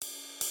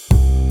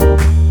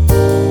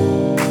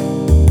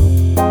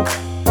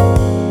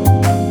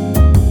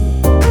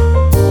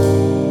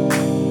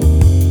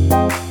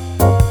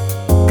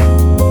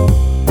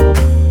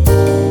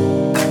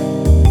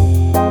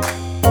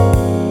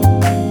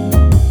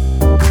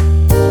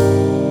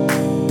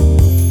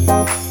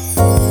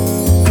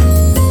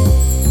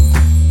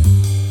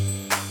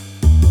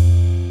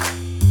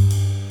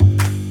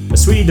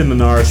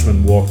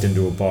Irishman walked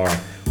into a bar.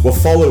 What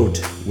followed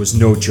was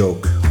no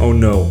joke. Oh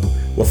no.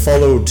 What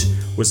followed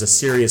was a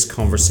serious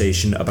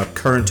conversation about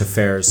current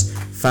affairs,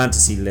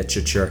 fantasy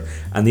literature,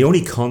 and the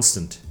only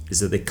constant is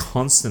that they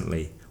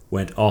constantly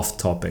went off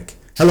topic.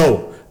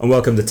 Hello, and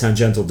welcome to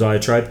Tangential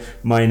Diatribe.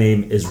 My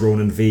name is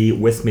Ronan V.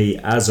 With me,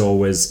 as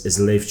always, is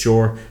Leif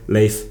Jor.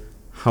 Leif,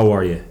 how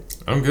are you?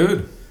 I'm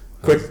good.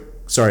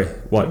 Sorry,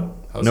 what?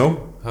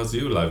 How's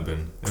your life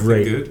been?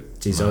 Great. Good?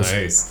 Jesus.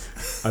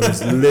 Nice. I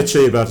was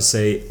literally about to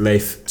say,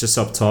 Leif, just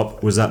up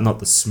top, was that not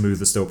the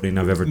smoothest opening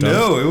I've ever done?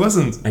 No, it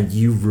wasn't. And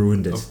you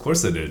ruined it. Of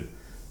course I did.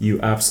 You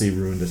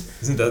absolutely ruined it.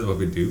 Isn't that what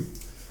we do?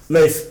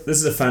 Leif, this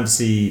is a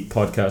fantasy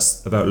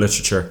podcast about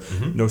literature.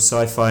 Mm-hmm. No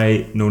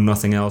sci-fi, no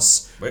nothing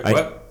else. Wait,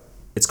 what?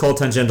 It's called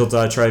Tangential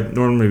Diatribe.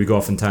 Normally we go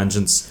off in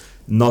tangents.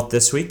 Not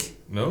this week.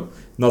 No?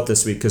 Not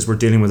this week, because we're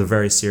dealing with a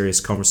very serious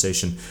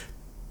conversation.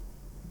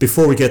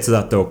 Before we get to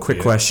that, though, quick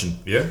question.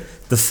 Yeah?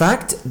 The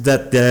fact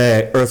that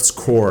the Earth's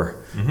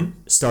core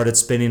started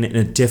spinning in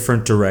a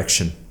different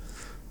direction.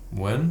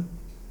 When?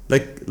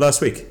 Like last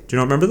week. Do you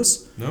not remember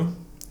this? No?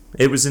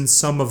 It was in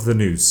some of the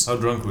news. How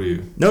drunk were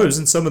you? No, it was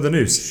in some of the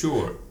news.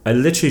 Sure. I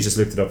literally just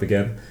looked it up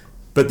again.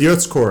 But the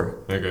Earth's core,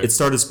 Okay. it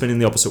started spinning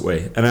the opposite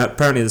way. And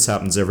apparently this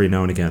happens every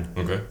now and again.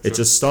 Okay. It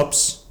just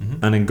stops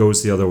and then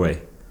goes the other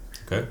way.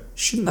 Okay.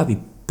 Shouldn't that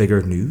be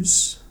bigger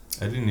news?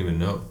 I didn't even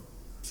know.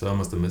 So I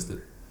must have missed it.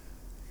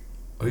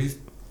 Are you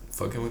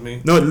fucking with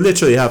me? No, it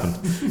literally happened.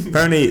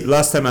 Apparently,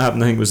 last time it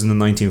happened, I think, was in the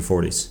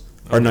 1940s.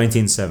 Or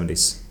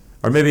 1970s.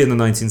 Or maybe in the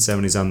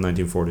 1970s and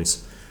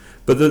 1940s.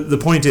 But the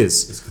point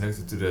is... It's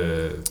connected to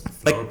the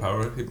flower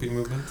power hippie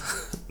movement?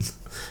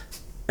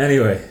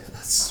 Anyway,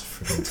 that's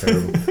freaking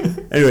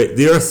terrible. Anyway,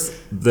 the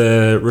Earth,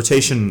 the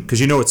rotation, because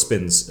you know it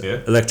spins,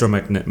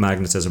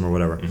 electromagnetism or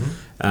whatever.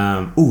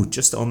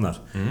 Just on that.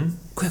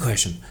 Quick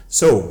question.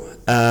 So,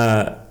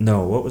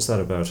 what was that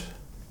about?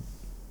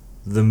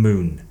 The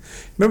moon.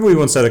 Remember we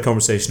once had a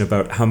conversation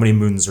about how many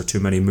moons are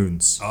too many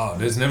moons? Oh,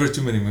 there's never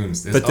too many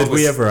moons. But did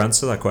we ever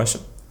answer that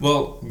question?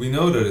 Well, we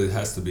know that it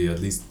has to be at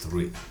least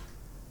 3.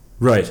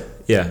 Right,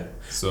 yeah.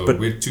 So but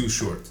we're too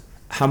short.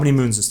 How many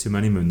moons is too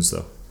many moons,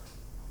 though?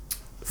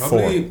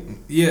 Probably, 4.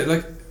 Yeah,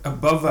 like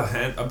above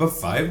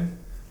 5.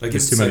 Like it's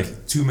it's too like many.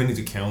 Too many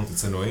to count.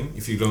 It's annoying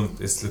if you don't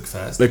just look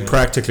fast. Like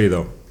practically,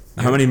 though.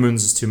 Yeah. How many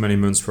moons is too many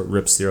moons for it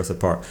rips the Earth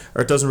apart?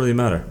 Or it doesn't really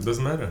matter? It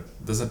doesn't matter.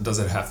 Does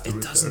it have to it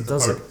rip doesn't, the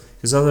Earth does apart? it?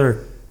 Because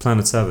other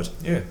planets have it.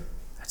 Yeah.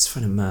 That's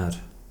kind of mad.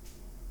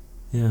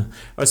 Yeah.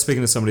 I was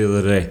speaking to somebody the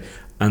other day,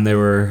 and they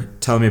were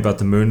telling me about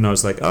the moon, and I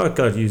was like, oh,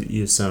 God,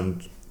 you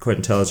sound quite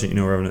intelligent. You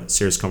know, we're having a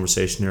serious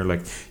conversation here.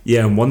 Like,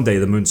 yeah, and one day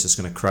the moon's just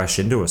going to crash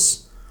into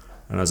us.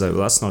 And I was like,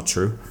 well, that's not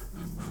true.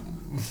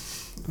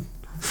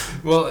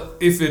 Well,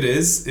 if it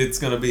is, it's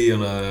going to be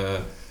on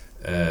a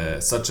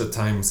such a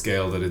time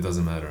scale that it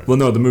doesn't matter. Well,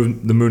 no, the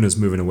moon is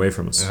moving away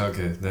from us.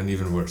 Okay, then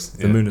even worse.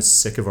 The moon is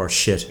sick of our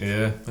shit.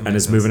 Yeah. And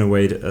is moving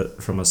away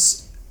from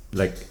us,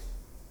 like,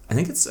 I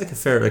think it's like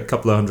a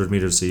couple of 100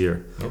 meters a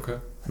year. Okay.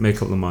 Maybe a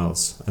couple of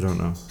miles. I don't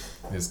know.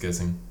 Just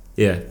guessing.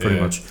 Yeah, pretty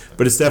much.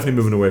 But it's definitely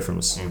moving away from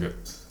us. Okay.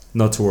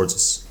 Not towards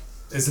us.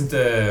 Isn't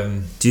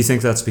Do you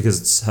think that's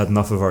because it's had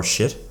enough of our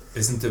shit?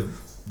 Isn't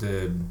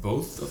the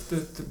both of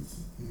the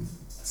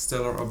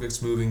stellar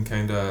objects moving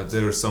kinda?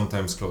 They're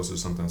sometimes closer,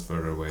 sometimes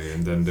further away,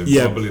 and then the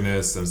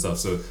bubbliness and stuff.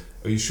 So,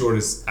 are you sure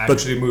it's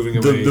actually moving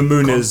away? The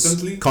moon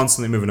constantly? is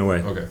constantly moving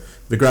away. Okay.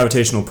 The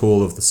gravitational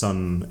pull of the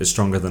sun is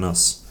stronger than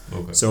us.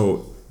 Okay.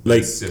 So,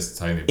 like, it's just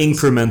tiny.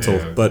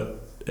 incremental,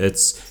 but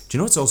it's. Do you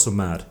know what's also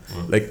mad?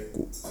 What?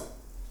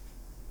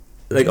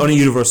 Like on a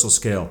universal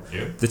scale,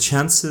 the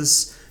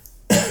chances,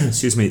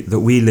 excuse me,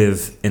 that we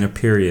live in a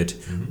period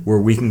where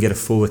we can get a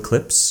full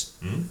eclipse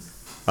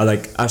are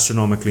like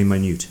astronomically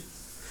minute,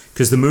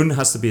 because the moon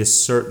has to be a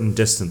certain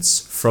distance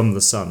from the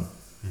sun,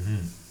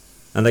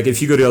 and like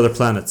if you go to other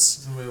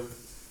planets,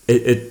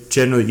 you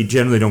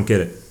generally don't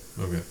get it.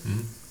 Okay.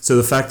 So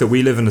the fact that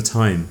we live in a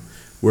time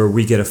where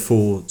we get a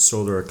full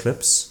solar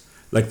eclipse,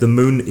 like the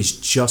moon is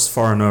just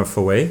far enough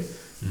away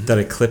that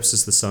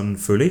eclipses the sun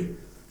fully.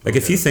 Like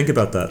if you think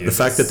about that, the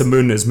fact that the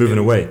moon is moving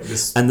away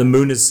and the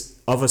moon is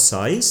of a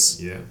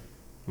size,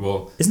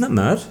 well, isn't that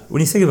mad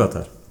when you think about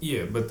that?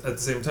 Yeah, but at the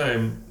same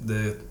time,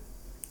 the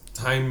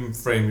time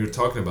frame you're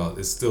talking about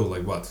is still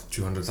like what,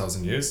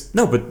 200,000 years?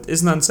 No, but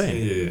isn't that insane?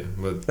 Yeah,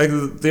 but like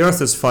the Earth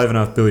is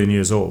 5.5 billion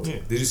years old. Yeah.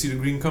 Did you see the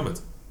green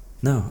comet?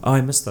 No. Oh, I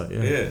missed that.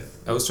 Yeah,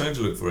 I was trying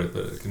to look for it,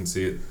 but I couldn't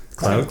see it.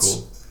 Clouds.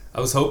 Cool. I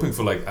was hoping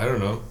for like, I don't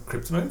know,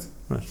 kryptonite.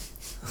 Right.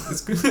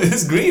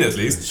 It's green at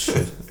least.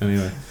 Shit.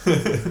 Anyway.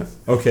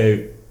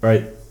 Okay.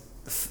 Right.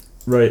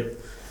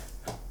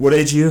 What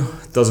age are you?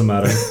 Doesn't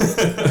matter.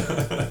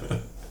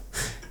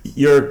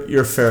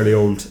 You're fairly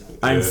old.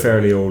 I'm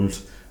fairly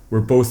old. We're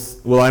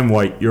both. Well, I'm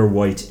white. You're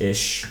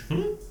white-ish.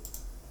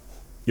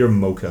 You're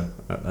mocha,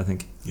 I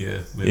think. Yeah.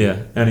 Maybe.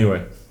 Yeah.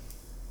 Anyway,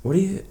 what do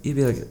you? You'd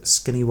be like a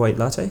skinny white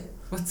latte?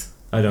 What?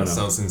 I don't know. That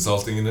sounds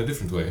insulting in a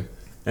different way.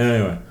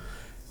 Anyway,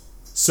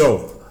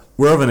 so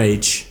we're of an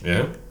age.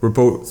 Yeah. We're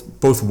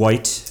both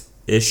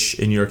white-ish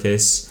in your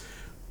case.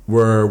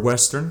 We're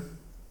Western.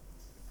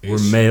 were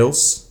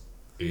males.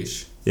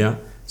 Ish. Yeah.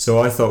 So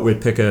I thought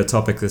we'd pick a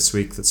topic this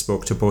week that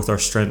spoke to both our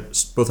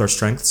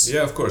strengths.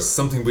 Yeah, of course.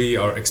 Something we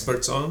are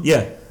experts on.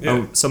 Yeah.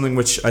 Something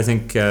which I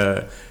think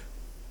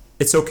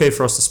it's okay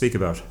for us to speak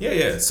about.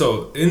 Yeah.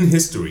 So in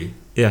history,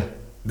 yeah,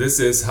 this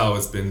is how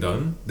it's been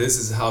done. This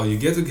is how you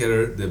get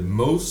together the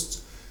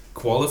most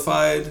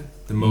qualified,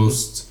 the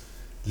most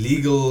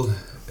legal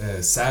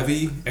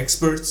savvy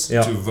experts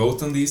to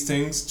vote on these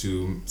things,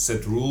 to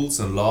set rules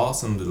and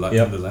laws on the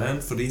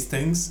land for these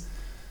things.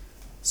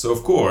 So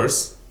of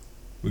course,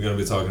 we're going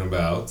to be talking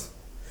about...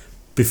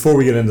 Before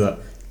we get into that,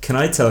 can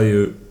I tell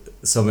you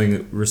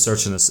something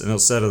researching this, and I'll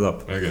set it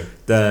up,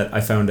 that I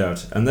found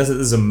out. And this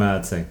is a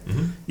mad thing.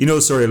 Mm-hmm. You know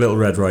the story of Little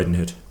Red Riding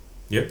Hood?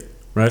 Yep.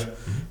 Right?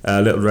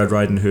 Mm-hmm. Little Red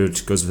Riding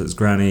Hood goes with his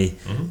granny.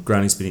 Mm-hmm.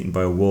 Granny's been eaten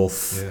by a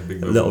wolf. Yeah,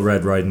 big Little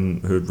Red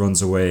Riding Hood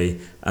runs away,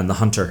 and the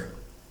hunter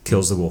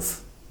kills the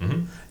wolf.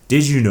 Mm-hmm.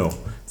 Did you know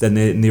that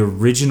in the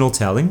original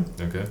telling,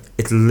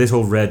 it's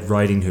Little Red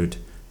Riding Hood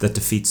that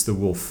defeats the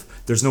wolf?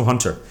 There's no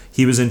hunter.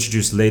 He was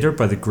introduced later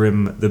by the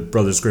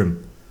Brothers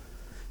Grimm.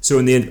 So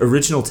in the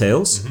original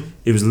tales,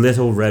 it was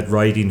Little Red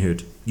Riding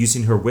Hood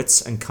using her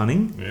wits and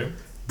cunning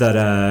that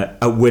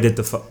outwitted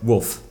the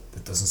wolf.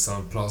 That doesn't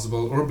sound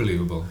plausible or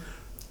believable.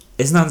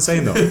 Isn't that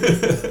insane though?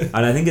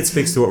 And I think it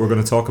speaks to what we're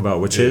going to talk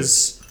about, which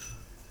is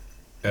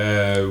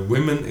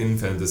women in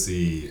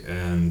fantasy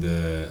and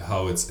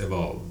how it's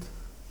evolved.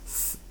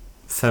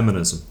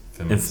 Feminism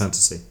in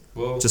fantasy.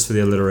 Well, just for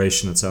the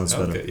alliteration, it sounds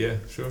better. Okay, yeah,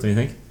 sure. Do you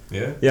think?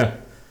 Yeah. Yeah.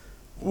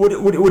 What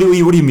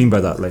do you mean by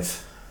that,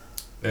 Leif?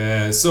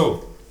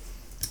 So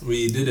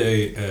we did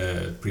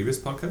a previous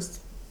podcast.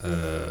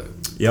 A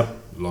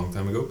long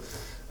time ago,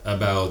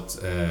 about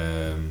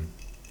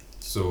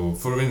so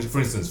for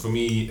instance, for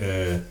me,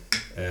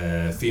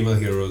 female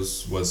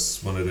heroes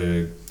was one of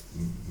the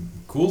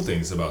cool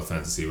things about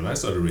fantasy when I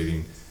started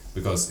reading,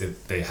 because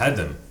they had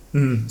them,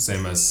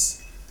 same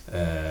as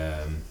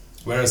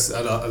whereas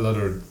a lot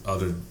of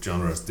other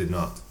genres did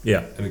not.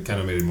 Yeah, and it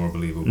kind of made it more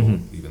believable,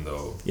 even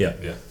though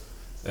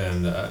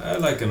and I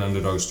like an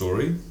underdog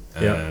story,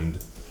 and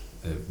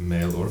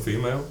male or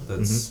female.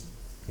 That's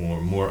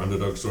more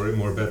underdog story,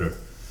 more better,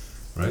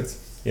 right?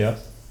 Yeah.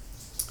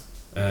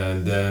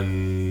 And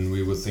then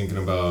we were thinking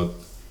about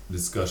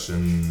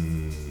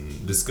discussing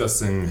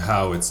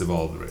how it's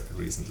evolved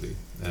recently,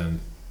 and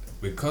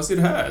because it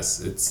has,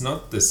 it's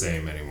not the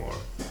same anymore.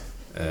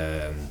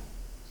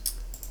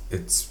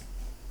 It's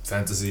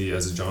fantasy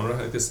as a genre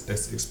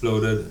has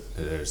exploded.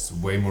 There's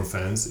way more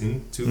fans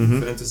into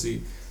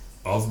fantasy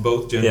of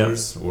both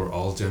genders or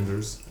all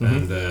genders,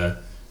 and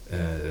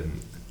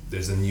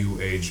there's a new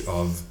age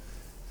of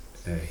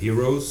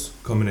heroes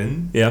coming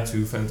in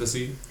to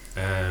fantasy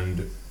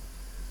and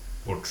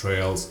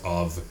portrayals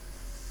of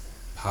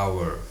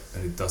power,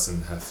 and it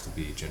doesn't have to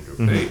be gender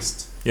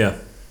based. Yeah.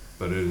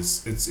 But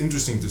it's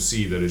interesting to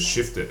see that it's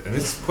shifted, and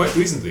it's quite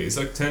recently. It's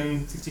like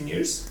 10-15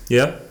 years.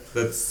 Yeah.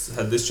 That's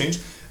had this change,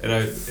 and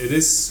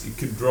you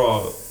could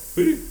draw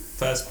pretty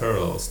fast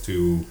parallels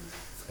to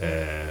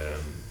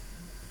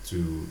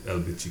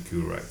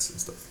LGBTQ rights and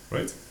stuff,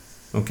 right?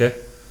 Okay.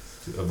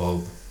 To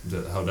evolve,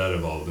 how that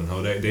evolved, and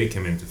how they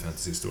came into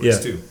fantasy stories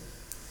too.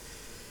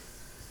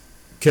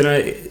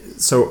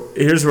 So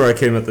here's where I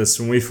came at this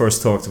when we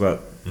first talked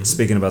about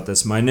speaking about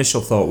this. My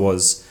initial thought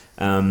was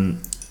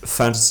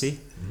fantasy,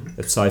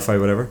 sci-fi,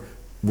 whatever,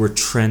 were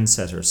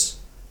trendsetters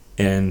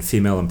in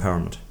female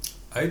empowerment.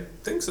 I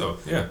think so,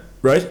 yeah.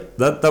 Right?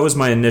 That was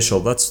my initial.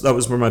 That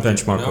was where my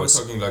benchmark was.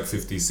 Now we're talking like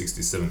 50s,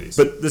 60s, 70s.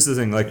 But this is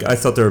the thing. Like I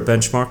thought there were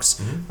benchmarks.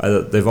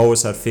 They've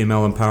always had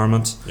female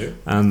empowerment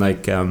and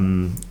like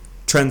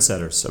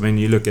trendsetters. I mean,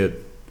 you look at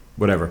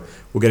whatever.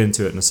 We'll get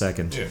into it in a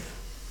second. Yeah.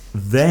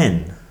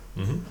 Then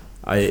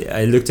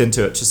I looked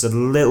into it just a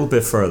little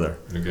bit further.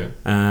 Okay.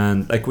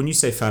 And like when you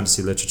say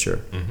fantasy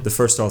literature, the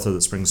first author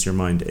that springs to your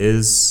mind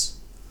is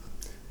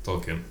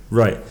Tolkien.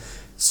 Right.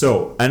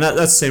 So, and that's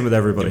the same with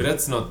everybody. Yeah, but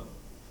that's not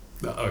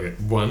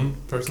one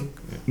person.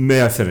 Yeah.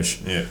 May I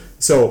finish? Yeah.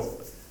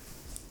 So,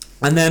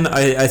 and then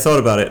I thought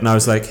about it, and I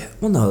was like,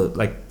 well, no,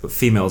 like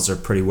females are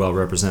pretty well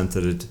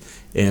represented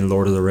in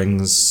Lord of the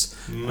Rings.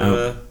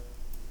 Not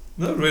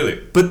really.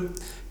 But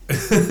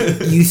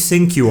you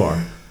think you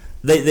are.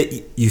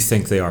 You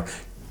think they are.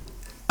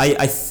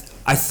 I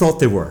thought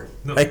they were.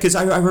 Because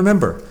I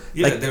remember.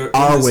 Yeah, like there were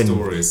Arwen,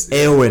 stories.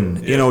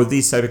 Éowyn, you know,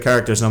 these type of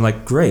characters, and I'm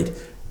like, great,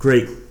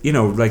 you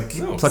know, like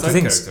plucky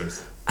things.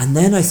 Characters. And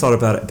then I thought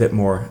about it a bit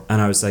more, and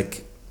I was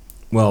like,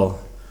 well,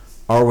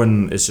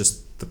 Arwen is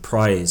just the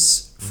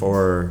prize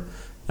for,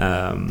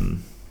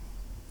 Aragorn.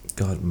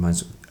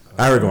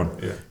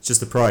 Yeah. It's just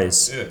the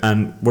prize. Yeah.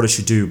 And what does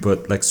she do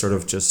but like sort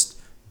of just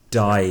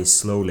die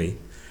slowly?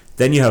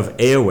 Then you have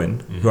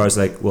Éowyn, who I was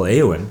like, well,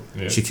 Éowyn,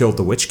 she killed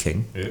the Witch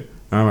King. Yeah.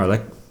 And I'm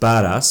like,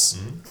 badass.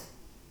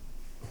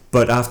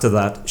 But after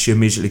that, she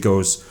immediately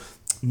goes,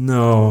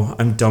 no,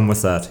 I'm done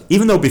with that.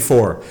 Even though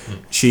before,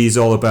 she's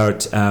all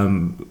about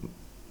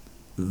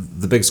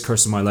the biggest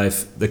curse of my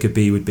life that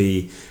would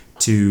be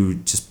to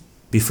just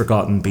be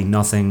forgotten, be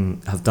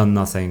nothing, have done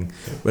nothing,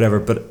 whatever.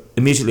 But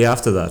immediately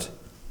after that,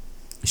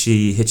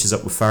 she hitches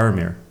up with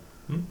Faramir,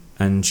 Hmm?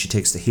 and she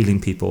takes to healing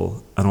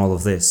people and all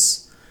of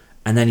this.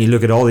 And then you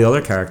look at all the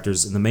other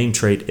characters, and the main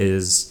trait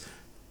is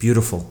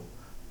beautiful.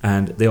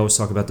 And they always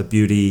talk about the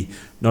beauty,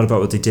 not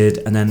about what they did.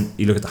 And then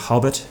you look at the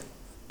Hobbit.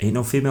 Ain't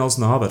no females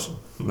in the Hobbit,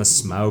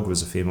 unless Smaug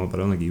was a female, but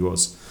I don't think he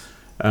was.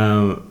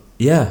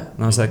 Yeah,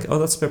 and I was like, oh,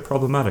 that's a bit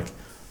problematic.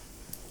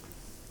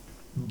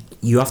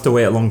 You have to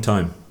wait a long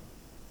time.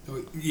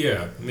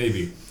 Yeah,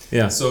 maybe.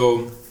 Yeah.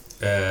 So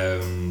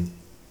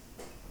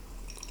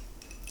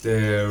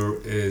there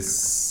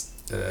is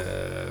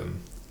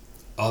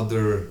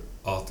other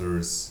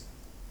authors.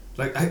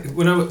 Like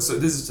so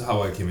this is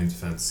how I came into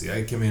fantasy.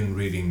 I came in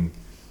reading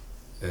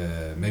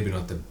maybe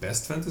not the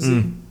best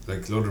fantasy.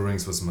 Like Lord of the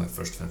Rings was my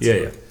first fantasy.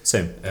 Yeah,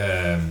 same.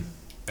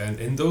 And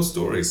in those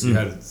stories, you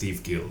had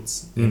thief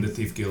guilds. In the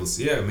thief guilds,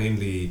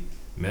 mainly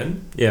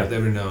men. Yeah. But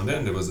every now and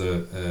then there was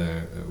a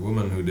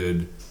woman who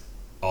did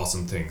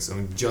awesome things. I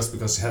mean, just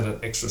because she had an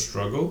extra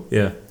struggle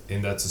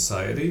in that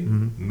society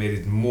made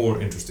it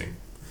more interesting,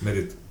 made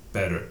it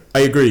better. I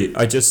agree.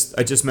 I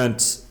just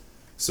meant.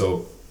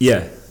 So.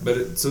 Yeah.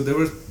 But so there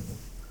were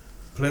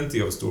plenty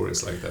of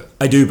stories like that.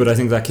 I do, but I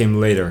think that came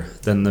later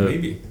than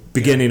the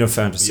beginning of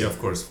fantasy. Yeah, of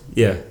course.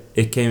 Yeah.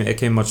 It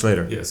came much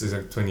later. Yeah, so it's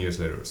like 20 years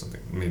later or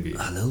something, maybe.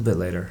 A little bit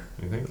later.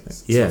 You think?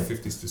 Yeah. So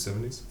 50s to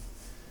 70s?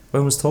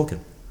 When was Tolkien?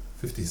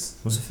 50s.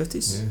 Was it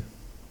 50s? Yeah.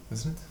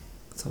 Isn't it?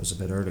 I thought it was a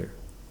bit earlier.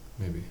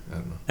 Maybe. I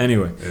don't know.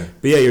 Anyway. Yeah.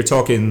 But yeah, you're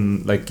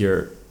talking like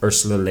your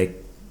Ursula Le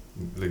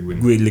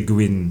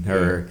Guin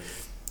or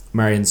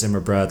Marion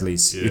Zimmer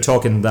Bradley's. Yeah. You're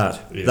talking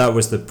that. Yeah. That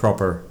was the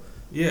proper...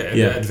 Yeah, and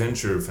the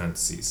adventure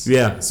fantasies.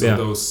 Yeah. So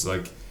those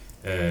like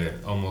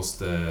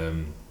almost...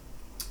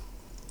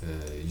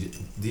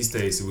 these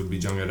days it would be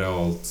young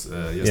adult,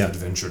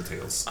 adventure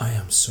tales. I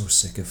am so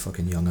sick of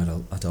fucking young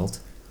adult.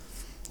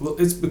 Well,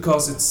 it's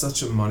because it's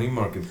such a money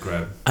market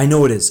grab. I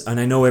know it is, and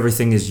I know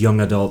everything is young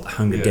adult,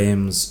 Hunger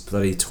Games,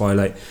 bloody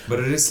Twilight. But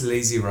it is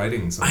lazy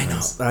writing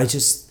sometimes. I know.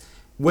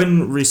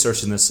 When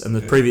researching this and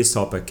the previous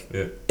topic,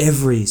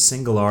 every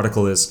single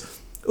article is,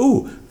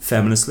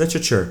 feminist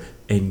literature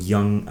in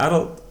young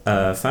adult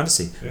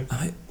fantasy. Yeah. I'm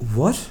like,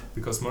 what?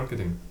 Because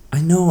marketing.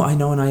 I know,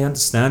 and I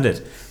understand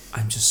it.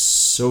 I'm just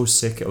so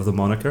sick of the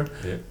moniker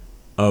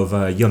of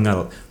young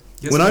adult.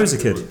 Yes, when I was a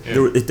kid,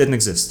 it didn't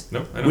exist.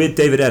 No, I know. We had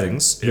David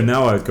Eddings, who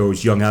now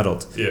goes young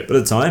adult. Yeah. But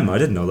at the time, I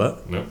didn't know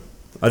that. No.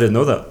 I didn't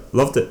know that.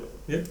 Loved it.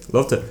 Yeah.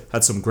 Loved it.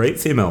 Had some great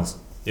female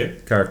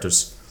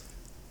characters.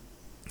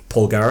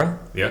 Polgara,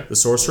 the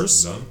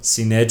sorceress.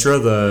 Sinedra,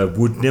 the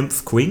wood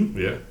nymph queen.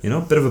 Yeah. You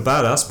know, bit of a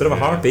badass, bit of a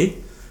harpy.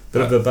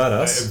 Bit of a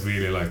badass. I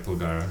really like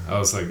Polgara. I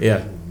was like,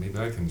 maybe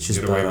I can She's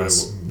get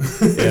badass.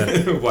 away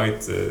with a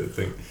white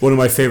thing. One of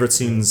my favourite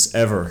scenes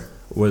ever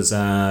was,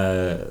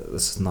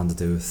 this is nothing to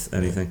do with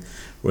anything,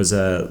 was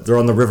they're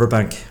on the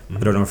riverbank. I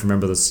don't know if you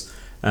remember this.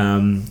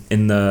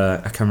 In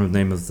the, I can't remember the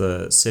name of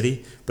the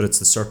city, but it's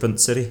the Serpent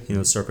City, you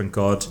know, the Serpent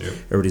God. Yep.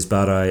 Everybody's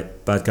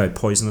bad guy,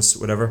 poisonous,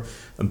 whatever.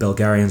 And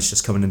Belgarian's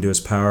just coming into his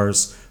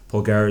powers.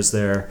 Polgara's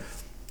there,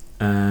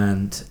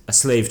 and a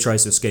slave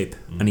tries to escape,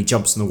 and he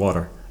jumps in the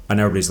water. And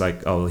everybody's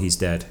like, oh, well, he's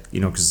dead, you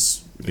know,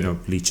 because, you know,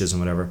 leeches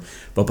and whatever.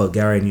 But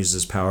Belgarian uses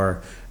his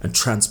power and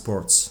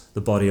transports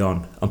the body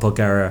on. And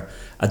Polgara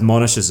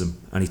admonishes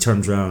him, and he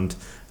turns around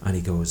and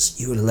he goes,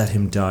 you would have let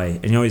him die.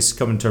 And you know, he's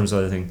coming in terms of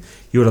other thing.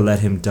 You would have let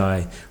him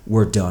die.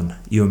 We're done.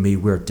 You and me,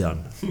 we're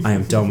done. I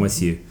am done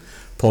with you.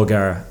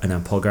 Polgara. And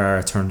then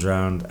Polgara turns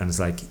around and is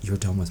like, you're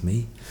done with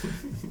me?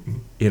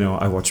 You know,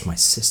 I watched my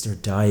sister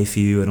die for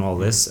you and all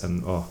this.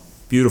 And,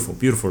 beautiful,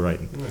 beautiful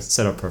writing. Nice.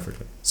 Set up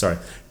perfectly. Sorry.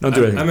 Don't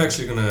do anything. I'm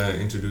actually going to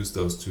introduce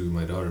those to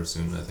my daughter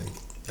soon, I think.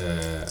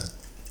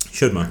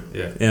 Should man.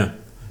 Yeah. Yeah.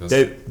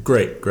 Dave,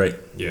 great.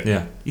 Yeah.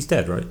 Yeah. He's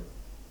dead, right?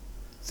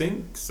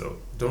 Think so.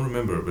 Don't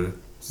remember, but it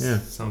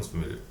sounds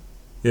familiar.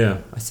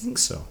 Yeah, I think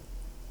so.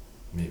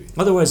 Maybe.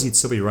 Otherwise, he'd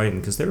still be writing,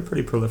 because they were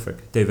pretty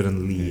prolific. David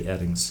and Lee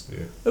Eddings.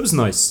 Yeah. That was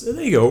nice.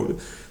 There you go.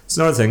 It's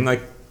another thing,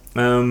 like,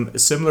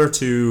 similar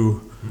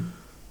to...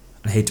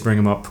 I hate to bring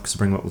him up, because I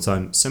bring him up all the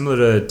time. Similar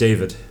to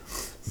David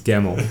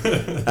Gemmell.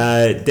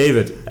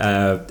 David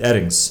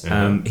Eddings.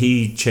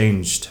 He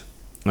changed,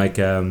 like,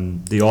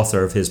 the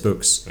author of his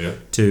books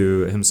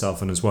to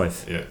himself and his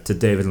wife, to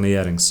David and Lee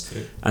Eddings.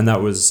 Yeah. And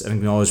that was an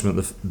acknowledgement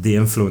of the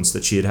influence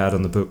that she had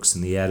on the books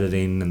and the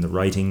editing and the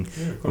writing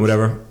and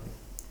whatever.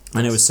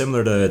 And it was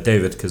similar to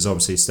David, because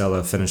obviously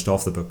Stella finished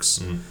off the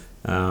books.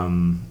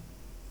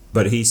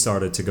 But he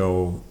started to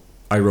go,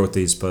 I wrote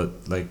these,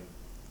 but like,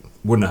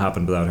 wouldn't have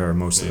happened without her,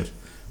 most of it.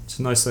 It's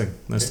a nice thing,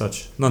 nice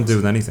touch. Nothing to do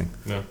with anything.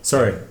 No.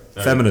 Sorry,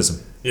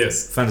 feminism.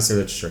 Yes. Fantasy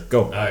literature.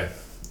 Go. Aye.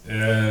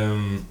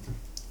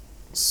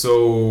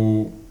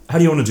 So... How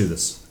do you want to do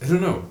this? I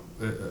don't know.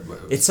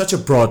 It's such a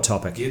broad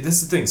topic. Yeah,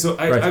 that's the thing. So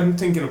I'm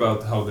thinking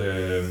about how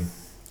the...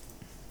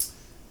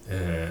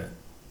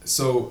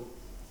 so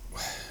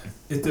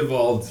it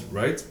evolved,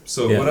 right?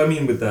 So what I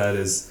mean with that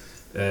is...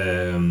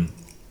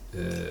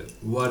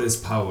 what is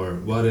power?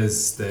 What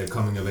is the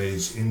coming of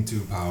age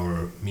into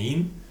power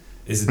mean?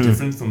 Is it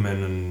different for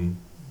men and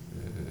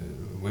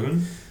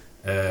women?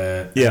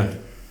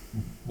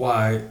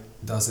 why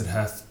does it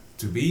have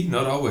to be?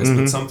 Not always, Mhm.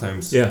 but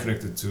sometimes Yeah.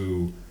 connected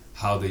to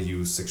how they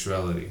use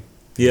sexuality.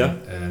 Yeah.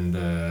 And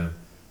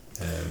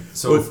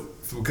so Well,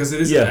 because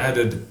it is yeah. an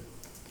added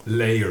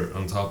layer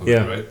on top of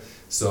Yeah. it, right?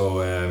 So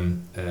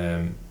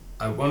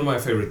one of my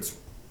favorite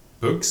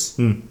books,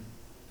 Mm.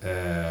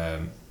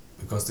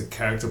 because the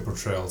character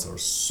portrayals are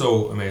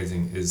so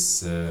amazing,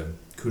 is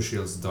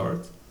Kushiel's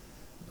Dart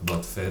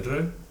about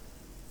Fedre.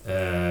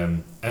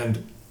 And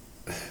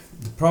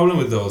the problem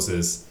with those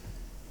is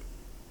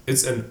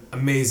it's an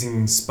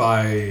amazing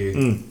spy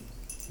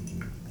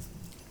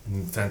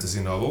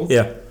fantasy novel,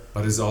 Yeah.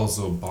 but it's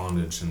also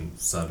bondage and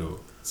sado.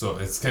 So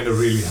it's kind of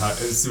really hard.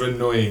 It's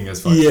annoying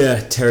as fuck. Yeah,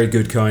 Terry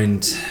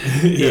Goodkind.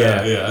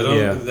 yeah. I don't.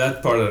 Yeah.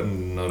 That part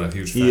I'm not a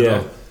huge fan Yeah.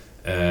 of.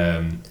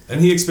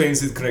 And he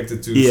explains it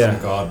connected to Yeah.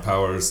 some god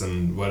powers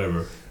and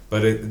whatever.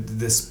 But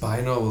the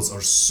spy novels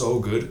are so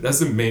good. That's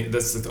the main.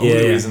 That's the only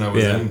Yeah, reason I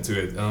was yeah. into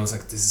it. And I was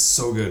like, this is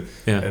so good.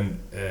 Yeah. And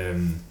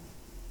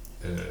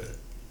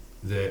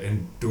the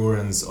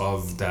endurance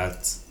of that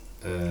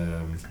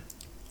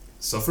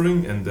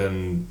suffering, and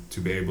then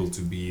to be able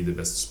to be the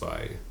best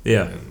spy.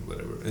 Yeah. And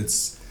whatever.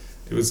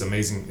 It was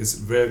amazing. It's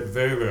very,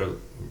 very, very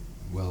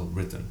well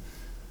written.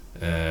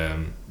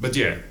 But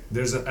yeah,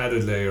 there's an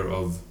added layer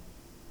of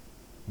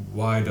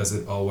why does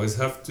it always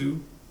have to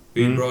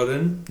be brought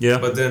in? Yeah.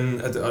 But then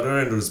at the other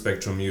end of the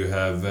spectrum, you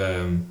have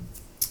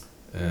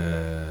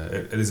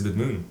Elizabeth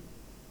Moon.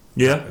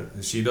 Yeah.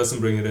 She doesn't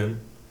bring it in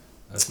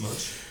as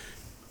much,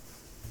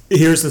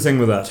 Here's the thing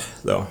with that,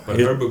 though. but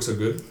her books are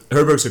good.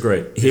 Her books are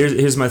great.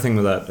 Here's my thing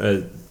with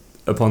that.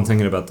 Upon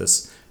thinking about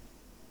this,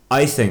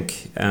 I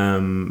think,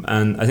 and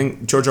I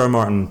think George R. R.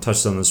 Martin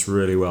touched on this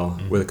really well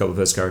with a couple of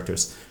his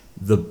characters.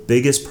 The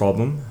biggest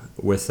problem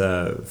with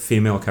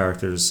female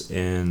characters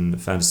in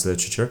fantasy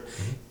literature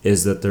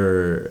is that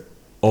they're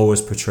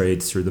always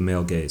portrayed through the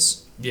male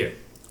gaze. Yeah.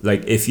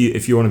 Like if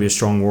you want to be a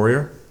strong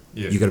warrior,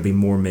 Yeah. you got to be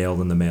more male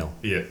than the male.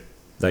 Yeah.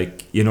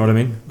 Like, you know what I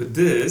mean? But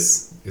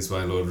this is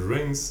why Lord of the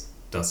Rings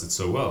does it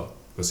so well,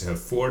 because you have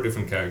 4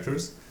 different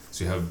characters.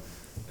 So you have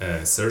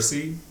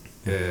Cersei.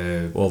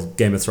 Well,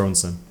 Game of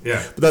Thrones then.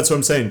 Yeah. But that's what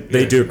I'm saying.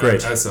 They do it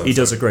great. He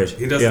does it great.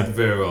 He does it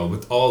very well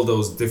with all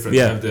those different.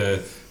 Yeah. You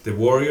have the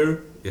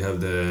warrior, you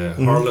have the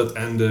harlot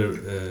and the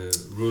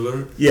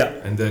ruler. Yeah.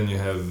 And then you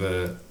have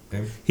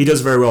him. He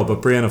does very well,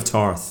 but Brienne of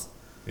Tarth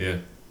Yeah.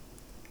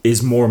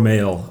 is more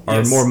male or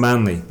Yes. more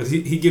manly. But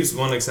he gives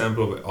one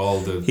example of all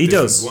the He different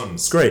does.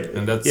 ones. It's great.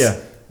 And that's Yeah.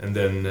 and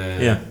then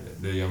Yeah.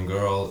 the young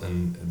girl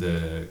and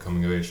the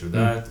coming of age of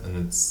that, and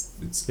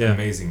it's Yeah.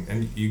 amazing. And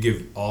you give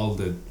all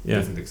the Yeah.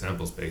 different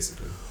examples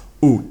basically.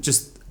 Ooh,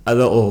 just a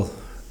little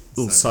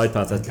side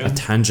path, a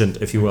tangent,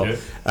 if you will. Okay.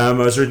 I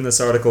was reading this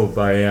article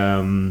by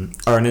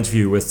or an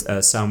interview with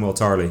Samuel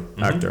Tarly,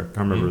 actor.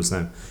 Can't remember his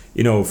name.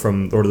 You know,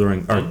 from Lord of the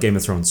Rings or Game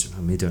of Thrones. You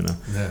know, me doing now.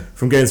 Yeah.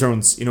 From Game of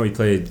Thrones, you know, he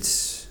played.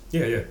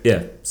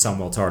 Yeah.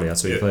 Samuel Tarly.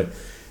 That's what he Yeah. played.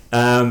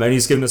 And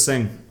he's given this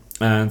thing,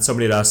 and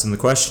somebody had asked him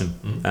the question.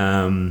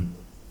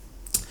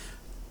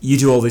 You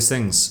do all these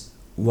things.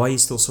 Why are you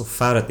still so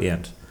fat at the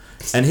end?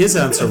 And his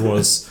answer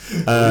was...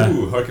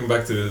 Ooh, harking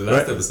back to the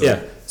last episode. Yeah.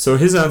 So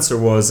his answer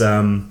was,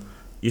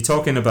 you're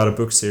talking about a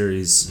book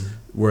series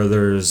where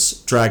there's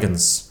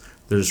dragons,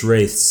 there's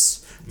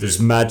wraiths, there's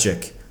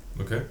magic,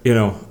 Okay. you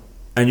know,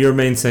 and your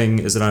main thing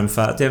is that I'm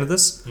fat at the end of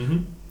this? Mm-hmm.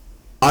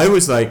 I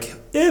was like,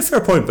 yeah,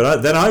 fair point,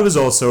 but then I was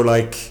also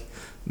like,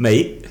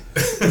 mate,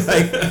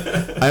 like,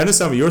 I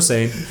understand what you're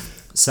saying.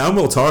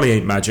 Samuel Tarly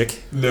ain't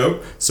magic.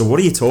 No. So what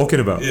are you talking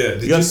about? Yeah.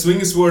 Did you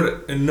swing a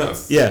sword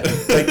enough? Yeah,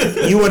 like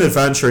you went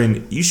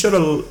adventuring. You should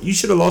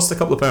have lost a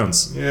couple of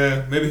pounds.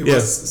 Yeah. Maybe he Yeah.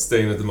 was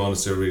staying at the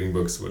monastery reading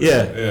books.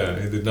 Yeah. Yeah.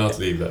 He did not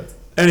leave that.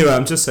 Anyway,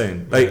 I'm just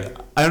saying. Like, Yeah.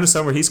 I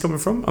understand where he's coming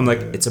from. I'm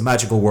like, it's a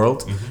magical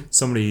world. Mm-hmm.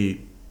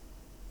 Somebody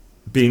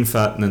being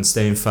fat and then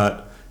staying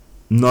fat,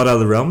 not out of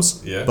the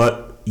realms. Yeah.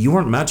 But you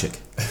weren't magic.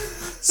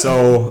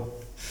 So,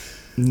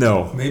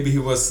 no. Maybe he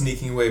was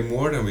sneaking away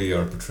more than we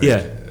are portrayed.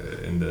 Yeah.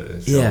 In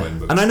the show Yeah, and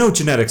books. and I know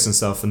genetics and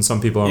stuff, and some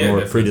people are Yeah, more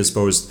definitely.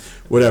 predisposed,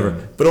 whatever.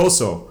 Yeah. But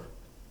also,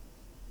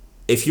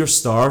 if you're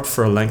starved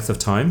for a length of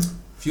time,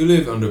 If you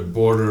live on the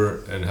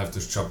border and have to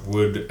chop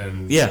wood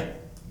and yeah,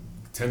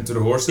 tend to the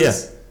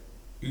horses,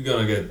 you're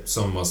gonna get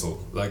some muscle.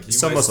 Like you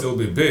Some might muscle. still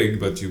be big,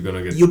 but you're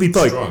gonna get you'll be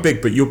strong.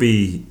 big, but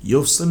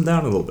you'll slim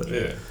down a little bit.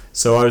 Yeah.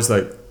 So I was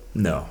like,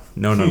 no.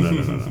 You're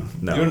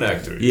an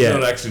actor. Yeah. You're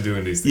not actually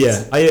doing these things.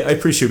 Yeah, I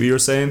appreciate what you were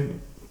saying,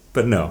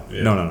 but no.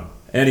 Yeah. No.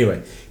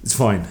 Anyway, it's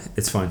fine.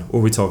 What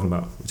are we talking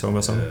about? We talking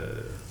about something?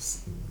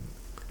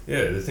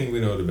 Yeah, the thing we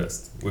know the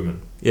best,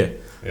 women. Yeah.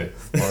 Yeah.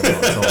 Not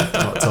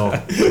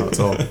at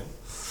all.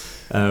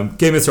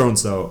 Game of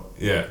Thrones, though,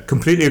 Yeah.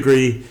 completely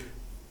agree.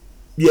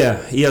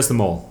 Yeah, he has them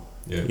all.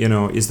 Yeah. You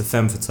know, he's the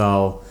femme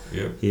fatale.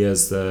 Yeah. He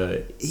has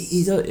the.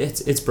 He does,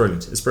 it's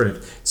brilliant. It's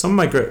brilliant. Some of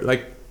my great,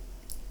 like,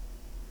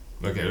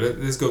 Okay,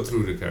 let's go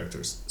through the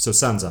characters. so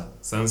Sansa,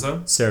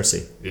 Sansa.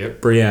 Cersei,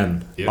 Yep.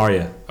 Brienne, Yep.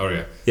 Arya.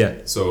 Arya. Yeah.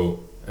 So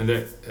and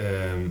then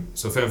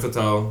so femme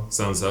fatale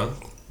Sansa,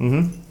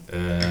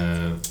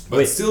 But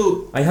Wait,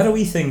 still, I had a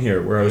wee thing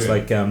here where I was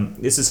like,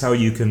 this is how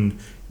you can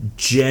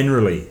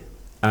generally,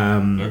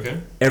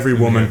 every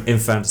woman in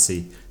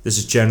fantasy, this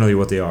is generally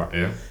what they are.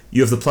 Yeah.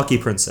 You have the plucky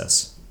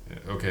princess.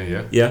 Okay,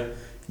 yeah. Yeah.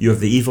 You have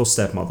the evil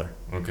stepmother.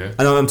 Okay.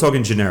 And I'm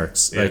talking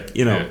generics. Yeah. Like,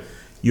 you know,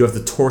 you have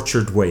the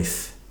tortured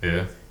waif.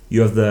 Yeah.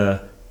 You have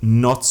the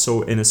not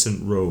so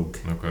innocent rogue.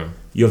 Okay.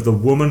 You have the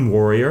woman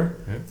warrior.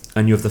 Yeah.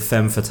 And you have the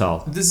femme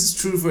fatale. This is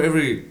true for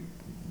every...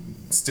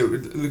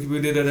 Look, we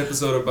did an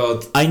episode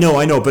about... I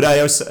know, but I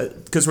also...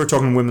 Because we're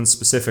talking women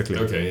specifically.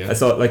 Okay, yeah. I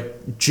thought,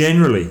 like,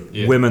 generally,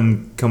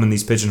 women come in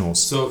these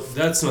pigeonholes. So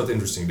that's not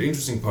interesting. The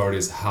interesting part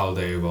is how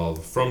they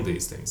evolved from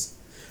these things.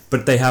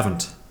 But they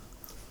haven't.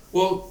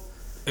 Well,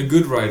 a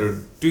good writer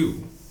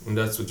do. And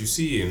that's what you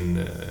see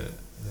in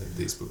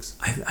these books.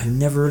 I've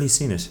never really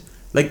seen it.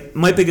 Like,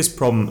 my biggest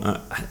problem...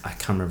 I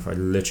can't remember if I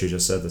literally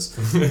just said this.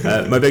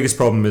 My biggest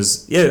problem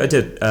is... Yeah, I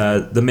did.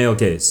 The male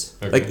gaze.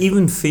 Okay. Like,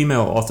 even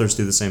female authors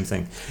do the same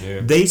thing.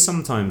 Yeah. They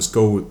sometimes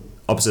go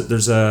opposite.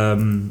 There's...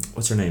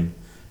 what's her name?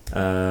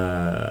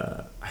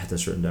 I had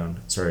this written down.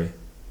 Sorry.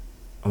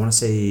 I want to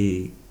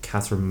say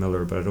Catherine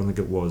Miller, but I don't think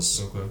it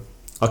was. Okay.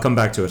 I'll come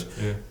back to it.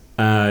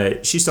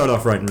 Yeah. She started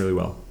off writing really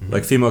well.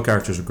 Like, female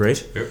characters were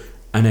great. Yep.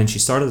 And then she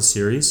started the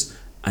series...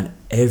 And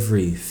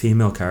every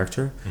female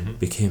character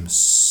became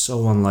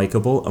so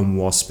unlikable and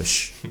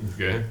waspish.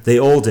 Okay. They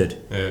all did.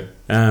 Yeah.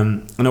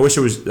 And I wish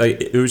it was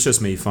like it was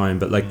just me, fine.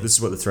 But like this is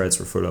what the threads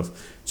were full of.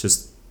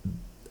 Just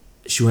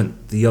she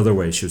went the other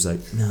way. She was like,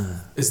 nah.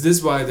 Is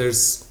this why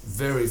there's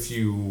very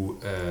few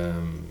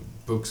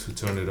books who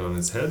turn it on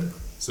its head?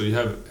 So you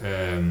have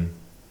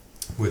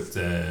with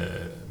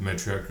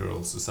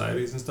matriarchal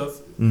societies and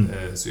stuff.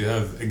 So you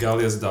have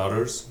Egalia's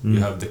daughters. You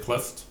have the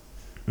Cleft,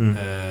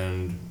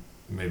 and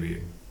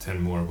maybe 10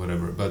 more,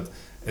 whatever, but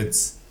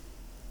it's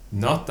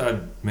not that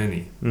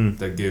many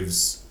that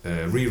gives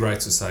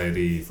rewrite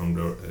society from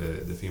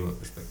the female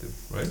perspective,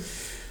 right?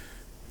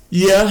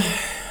 Yeah,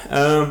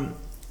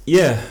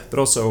 yeah, but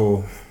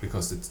also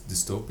because it's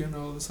dystopian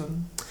all of a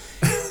sudden.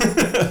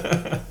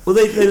 Well,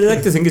 they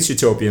like to think it's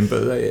utopian,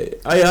 but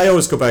I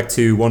always go back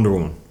to Wonder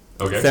Woman.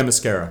 Okay.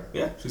 Themyscira.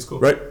 Yeah, she's cool.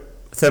 Right.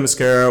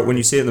 Themyscira, when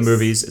you see it in the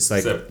movies, it's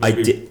like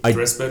I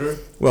dress better.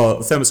 Well,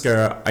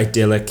 Themyscira,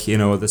 idyllic. You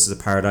know, this is a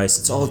paradise.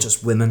 It's all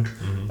just women.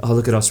 Oh,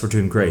 look at us, we're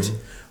doing great.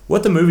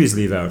 What the movies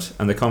leave out,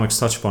 and the comics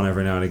touch upon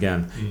every now and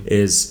again,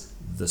 is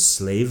the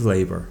slave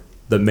labor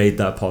that made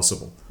that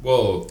possible.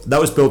 Well,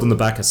 that was built on the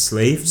back of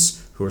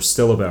slaves who are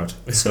still about.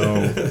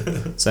 So,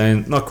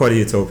 saying not quite a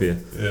utopia.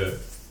 Yeah.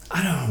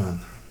 I don't know,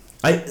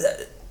 man.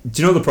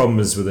 Do you know the problem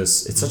is with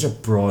this? It's such a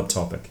broad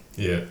topic.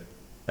 Yeah.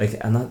 Like,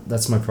 and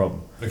that's my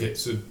problem. Okay,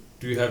 so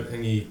do you have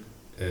any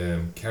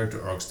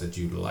character arcs that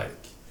you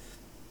like?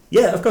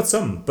 Yeah, I've got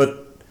some,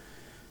 but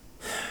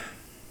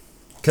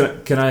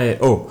can I?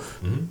 Oh,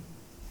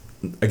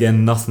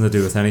 again, nothing to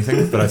do with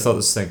anything. But I thought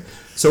this thing.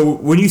 So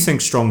when you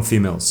think strong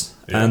females,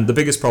 and the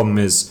biggest problem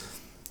is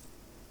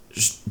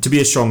to be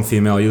a strong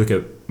female. You look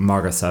at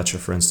Margaret Thatcher,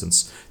 for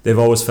instance. They've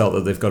always felt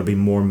that they've got to be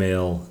more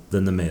male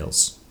than the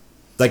males.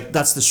 Like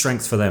that's the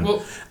strength for them,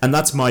 and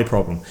that's my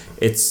problem.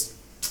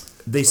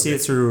 They see it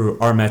through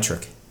our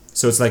metric.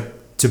 So it's like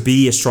to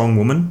be a strong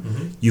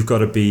woman, you've got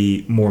to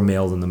be more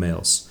male than the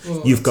males.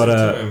 Well, you've got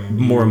to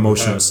more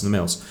emotionless than the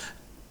males.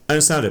 I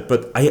understand it,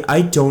 but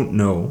I don't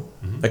know.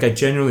 Like I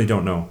genuinely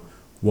don't know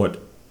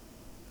what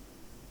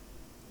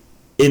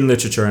in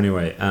literature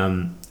anyway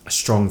a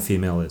strong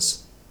female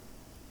is.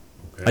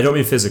 Okay. I don't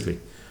mean physically.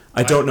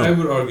 I don't know. I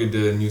would argue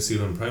the New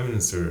Zealand Prime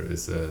Minister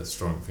is a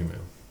strong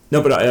female.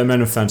 No, but I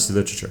meant in fantasy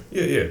literature.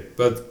 Yeah.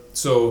 But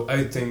so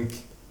I think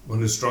one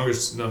of the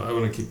strongest... No, I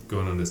want to keep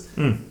going on this.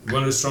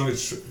 One of the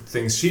strongest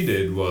things she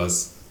did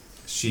was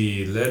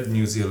she led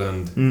New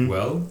Zealand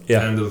well,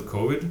 handled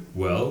COVID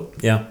well,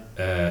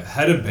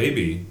 had a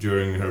baby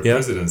during her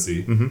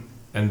presidency,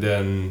 and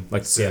then...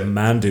 Like to see a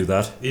man do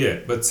that. Yeah,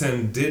 but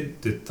then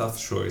did the tough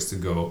choice to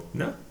go,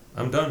 no,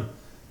 I'm done.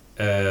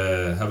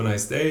 Have a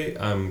nice day,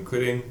 I'm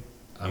quitting,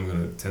 I'm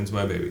going to tend to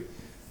my baby.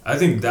 I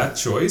think that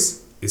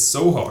choice is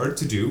so hard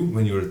to do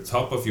when you're at the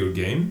top of your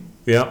game.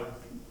 Yeah.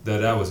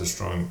 That was a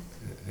strong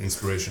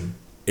inspiration.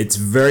 It's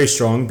very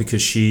strong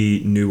because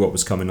she knew what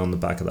was coming on the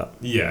back of that.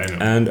 Yeah, I know.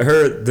 And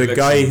the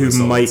guy who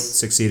might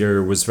succeed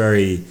her was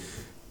very...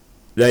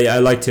 I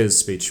liked his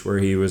speech where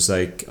he was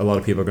like, a lot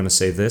of people are going to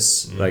say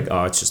this, like,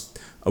 oh, it's just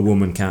a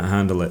woman can't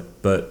handle it.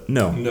 But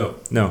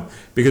no.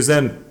 Because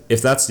then,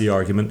 if that's the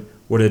argument,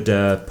 what did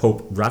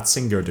Pope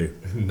Ratzinger do?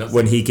 Nothing.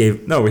 When he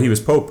gave... No, when he was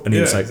Pope, and he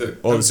was like,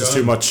 oh, this is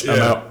too much,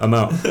 I'm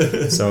out.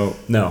 So,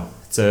 no.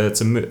 It's a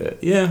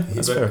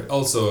that's fair.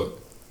 Also,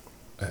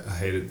 I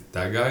hated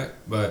that guy,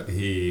 but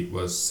he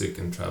was sick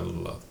and traveled a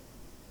lot.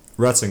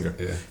 Ratzinger.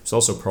 Yeah. He's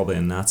also probably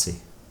a Nazi.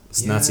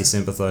 Nazi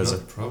sympathizer.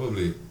 No,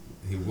 probably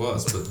he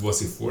was, but was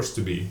he forced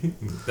to be?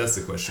 That's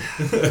the question.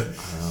 I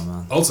don't know,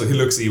 man. Also, he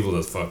looks evil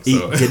as fuck.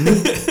 So.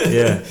 Didn't he?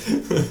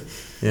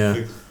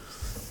 Yeah.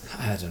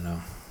 I don't know.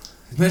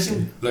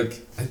 Imagine, like,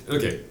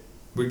 okay,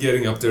 we're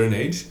getting up there in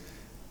age.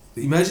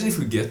 imagine if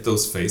we get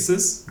those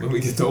faces when we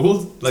get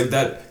old, like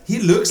that. He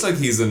looks like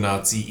he's a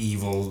Nazi,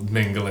 evil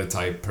Mengele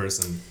type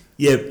person.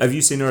 Yeah, have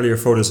you seen earlier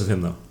photos of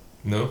him though?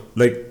 No.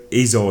 Like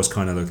he's always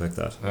kind of looked like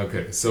that.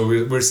 Okay, so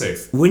we're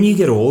safe. When you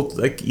get old,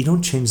 like you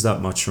don't change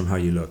that much from how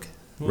you look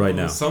right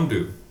now. Some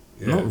do.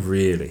 Yeah. Not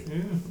really.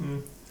 Yeah.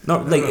 Mm.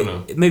 Not like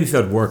maybe if you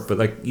had work, but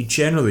like you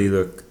generally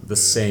look the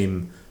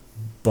same,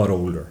 but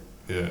older.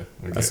 Yeah.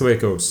 Okay. That's the way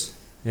it goes.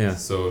 Yeah.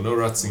 So no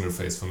Ratzinger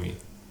face for me.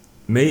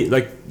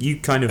 Like you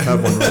kind of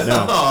have one right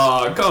now.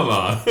 Oh, come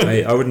on.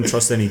 I wouldn't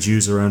trust any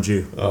Jews around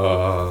you.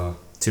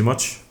 Too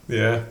much?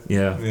 Yeah.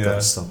 Yeah.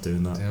 Gotta stop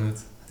doing that. Damn it.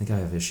 I think I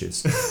have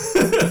issues.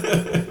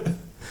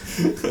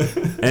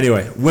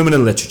 Anyway, women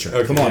in literature.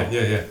 Okay, Come on.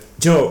 Yeah.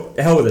 Do you know,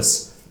 hell with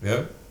this.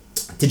 Yeah.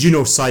 Did you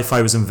know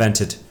sci-fi was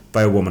invented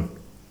by a woman?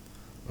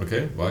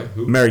 Okay, why?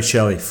 Who? Mary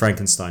Shelley,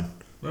 Frankenstein.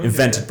 Okay,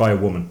 invented by a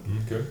woman.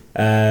 Okay.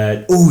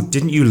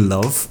 Didn't you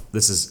love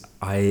this is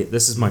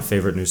my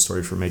favorite news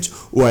story from Age.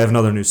 I have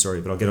another news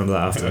story, but I'll get onto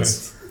that after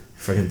this.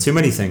 Freaking too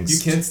many things.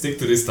 You can't stick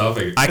to this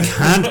topic. I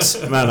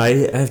can't, man.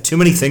 I have too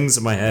many things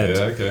in my head.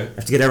 Yeah, okay. I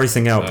have to get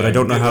everything out, but I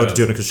don't know how to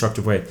do it in a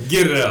constructive way.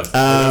 Get it out.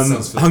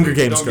 Hunger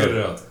Games don't girl. Get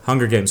it out.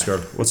 Hunger Games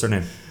girl. What's her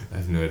name? I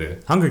have no idea.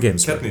 Hunger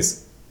Games girl.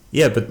 Katniss.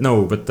 Yeah, but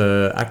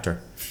the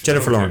actor.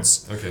 Jennifer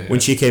Lawrence. Okay. When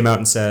she came out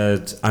and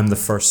said, "I'm the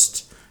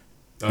first."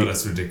 Oh,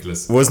 that's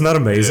ridiculous. Wasn't that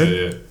amazing?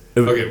 Yeah.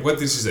 Okay, what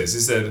did she say?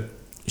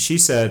 She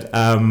said,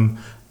 "I'm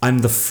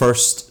the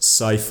first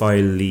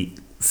sci-fi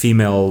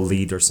female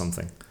lead or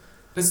something."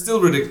 It's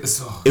still ridiculous.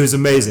 Oh. It was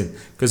amazing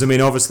because I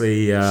mean,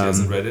 obviously, she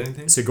hasn't read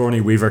anything.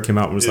 Sigourney Weaver came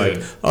out and was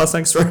like, "Oh,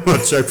 thanks very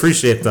much. I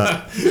appreciate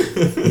that."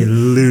 You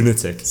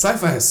lunatic.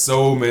 Sci-fi has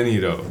so many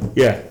though.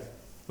 Yeah.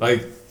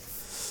 Like,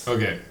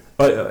 okay.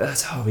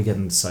 That's how we get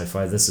into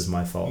sci-fi. This is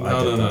my fault.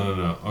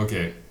 No.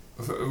 Okay.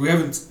 We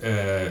haven't.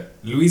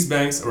 Louise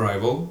Banks,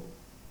 Arrival.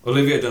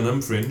 Olivia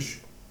Dunham, Fringe.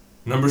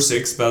 Number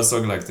 6,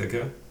 Battlestar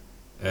Galactica.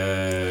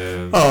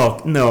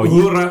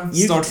 Uhura,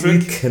 Star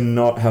Trek. You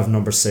cannot have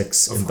number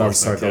 6 in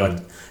Battlestar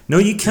Galactica. No,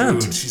 you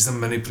can't. Dude, she's a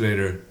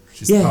manipulator.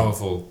 She's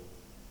powerful.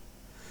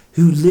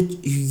 Who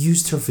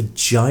used her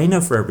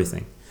vagina for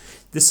everything.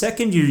 The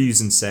second you're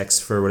using sex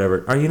for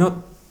whatever, are you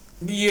not?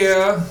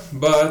 Yeah,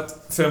 but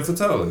femme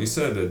fatale. You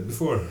said it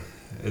before.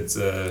 It's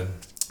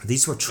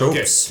These were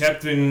tropes.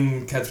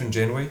 Okay, Catherine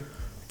Janeway.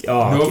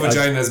 No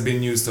vagina has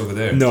been used over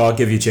there. No, I'll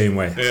give you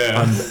Janeway.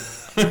 Yeah.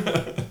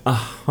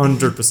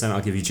 100%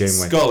 I'll give you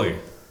Janeway. Scully.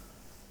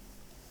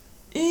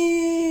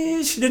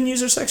 She didn't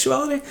use her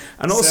sexuality.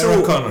 And also,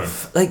 Sarah Connor.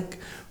 Like,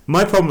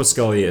 my problem with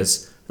Scully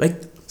is,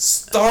 like...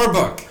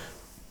 Starbuck.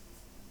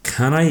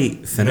 Can I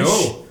finish?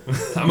 No.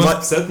 I'm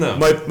upset now.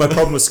 My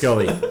problem with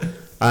Scully,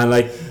 and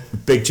like,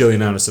 big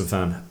Gillian Anderson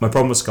fan, my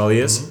problem with Scully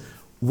is,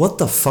 what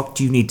the fuck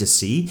do you need to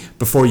see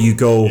before you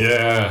go...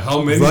 Yeah,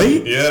 how many?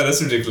 Right? Yeah,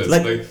 that's ridiculous.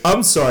 Like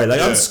I'm sorry,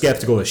 I'm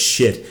skeptical as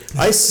shit.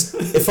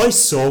 If I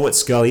saw what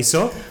Scully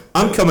saw,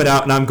 I'm coming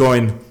out and I'm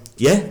going,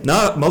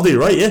 Mulder,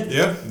 right,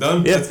 Yeah,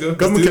 done, let's go.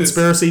 Government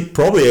conspiracy,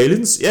 probably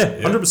aliens,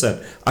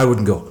 100%. I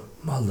wouldn't go,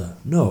 Mulder,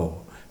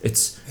 no.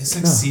 It's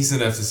like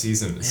season after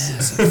season.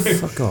 Yeah,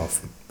 fuck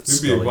off.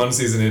 We'd be one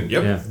season in.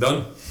 Yep,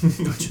 done.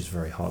 God, she's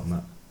very hot in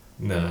that.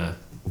 Nah.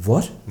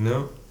 What?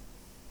 No.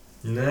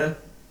 Nah.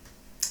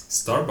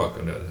 Starbuck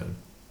on the other hand.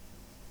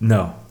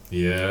 No.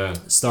 Yeah.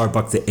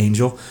 Starbuck the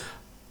Angel.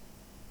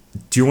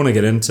 Do you want to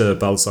get into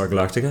Battlestar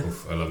Galactica?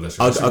 Oof, I love that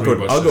show.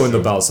 I'll go into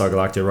Battlestar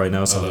Galactica right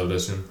now. So I love that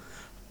show.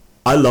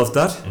 I loved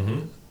that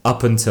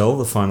up until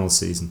the final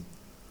season.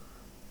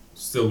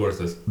 Still worth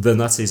it. Then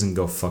that season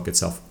go fuck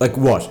itself. Like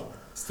what?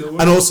 Still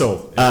worth and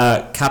also,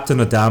 Captain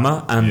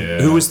Adama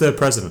and who was the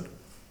president?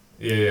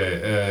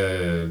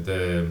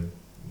 The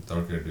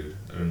darker dude.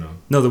 I don't know.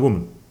 No, the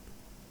woman.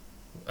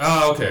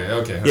 Ah, okay.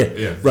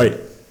 Yeah, right.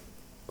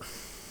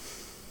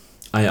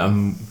 I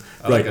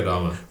like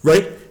Adama.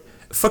 Right?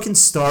 Fucking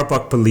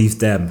Starbuck believed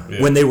them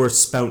when they were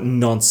spouting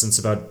nonsense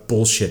about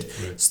bullshit.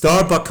 Right.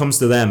 Starbuck comes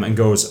to them and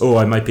goes, "Oh,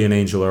 I might be an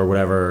angel or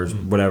whatever,"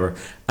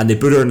 and they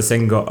put her in the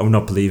thing and go, "I'm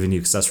not believing you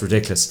because that's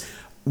ridiculous."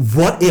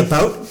 What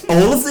about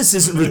all of this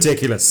isn't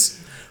ridiculous?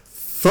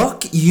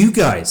 Fuck you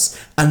guys.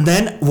 And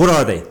then what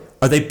are they?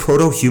 Are they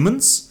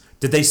proto-humans?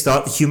 Did they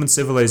start the human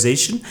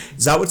civilization?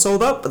 Is that what it's all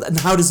about? And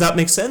how does that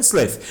make sense,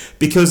 Leif?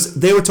 Because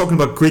they were talking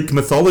about Greek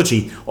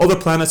mythology. Other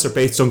planets are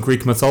based on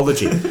Greek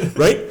mythology,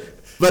 right?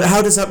 But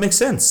how does that make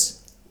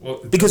sense? Well,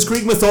 because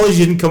Greek mythology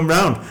didn't come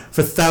around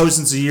for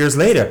thousands of years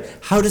later.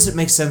 How does it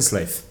make sense,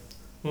 Leif?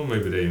 Well,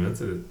 maybe they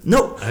invented it.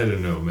 No. I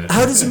don't know, man.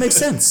 How does it make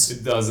sense?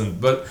 It doesn't,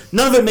 but...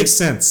 None of it makes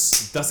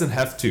sense. It doesn't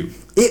have to.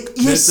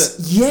 Yes,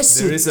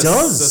 there is it a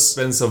does.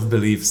 suspense of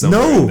belief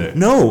somewhere in there.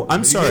 No,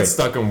 I'm sorry. You get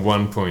stuck on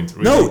one point,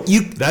 really. No,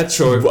 That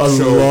show...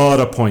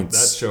 lot of points.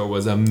 That show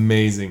was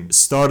amazing.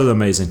 Started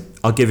amazing.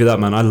 I'll give you that,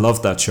 man. I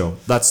loved that show.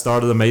 That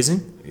started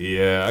amazing.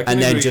 Yeah, I can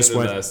and then agree just on the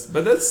went. last.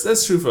 But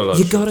that's true for a lot.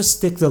 You gotta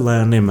stick the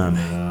landing,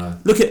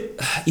 man. Look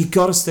you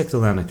gotta stick the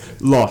landing.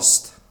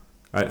 Lost.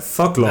 Alright,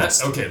 fuck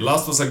Lost. Okay,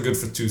 Lost was like good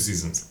for 2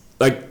 seasons.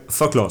 Like,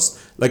 fuck Lost.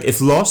 Like,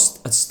 if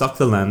Lost had stuck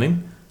the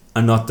landing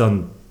and not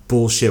done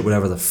bullshit,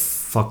 whatever the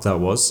fuck that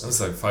was. That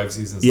was like 5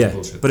 seasons Yeah, of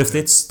bullshit. but if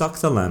they'd stuck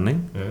the landing,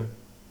 yeah.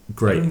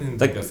 great. I don't even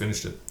think I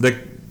finished it. Like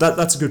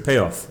that's a good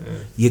payoff. Yeah.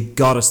 You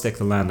gotta stick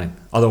the landing,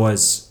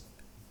 otherwise,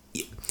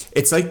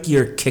 it's like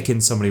you're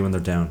kicking somebody when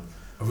they're down.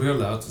 Are we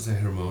allowed to say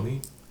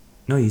Hermione?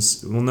 No,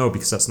 no,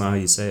 because that's not how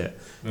you say it.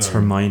 It's No,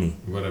 Hermione.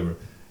 Whatever.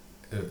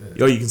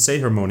 Oh, you can say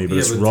Hermione, but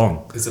it's wrong.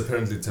 It's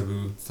apparently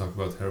taboo to talk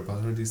about Harry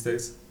Potter these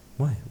days.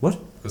 Why? What?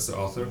 Because the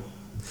author.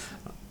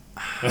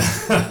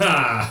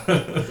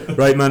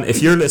 Right, man. If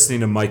you're listening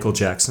to Michael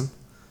Jackson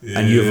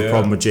and you have a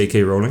problem with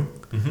J.K. Rowling,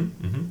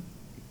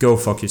 go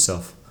fuck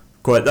yourself.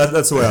 Quite.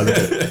 That's the way I look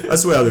at it.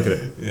 That's the way I look at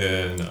it.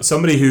 Yeah, no.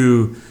 Somebody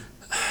who,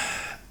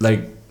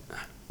 like,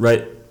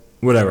 right,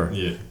 whatever.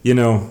 Yeah. You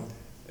know,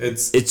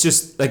 It's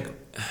just like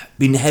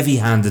being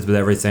heavy-handed with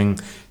everything.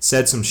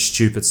 Said some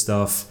stupid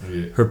stuff.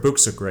 Yeah. Her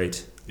books are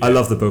great. Yeah. I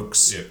love the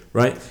books. Yeah.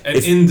 Right. And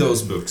in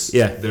those books,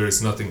 Yeah. there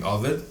is nothing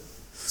of it.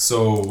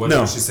 So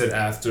whatever she said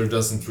after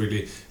doesn't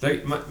really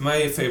like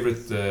my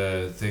favorite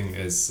thing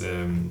is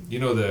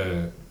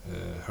the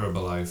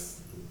Herbalife,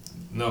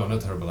 no,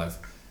 not Herbalife,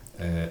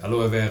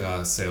 aloe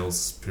vera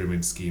sales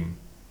pyramid scheme.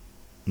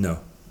 No.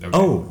 Okay.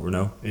 Oh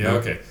no. Yeah. No.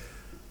 Okay.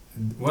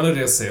 One of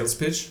their sales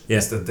pitch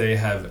is that they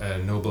have a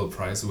Nobel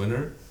Prize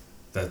winner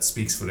that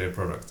speaks for their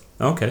product.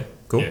 Okay.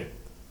 Cool. Yeah.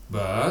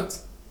 But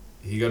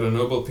he got a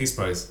Nobel Peace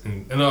Prize. He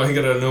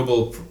got a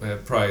Nobel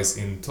Prize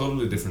in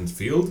totally different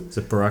field. Is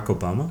it Barack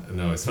Obama?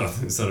 No, it's not.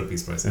 It's not a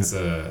Peace Prize. It's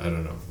I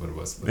don't know what it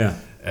was. But, Yeah.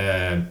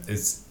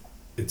 It's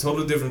a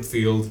totally different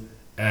field,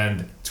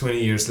 and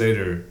 20 years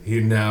later, he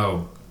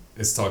now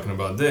is talking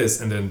about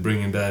this and then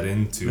bringing that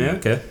into. Yeah.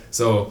 Okay.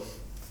 So,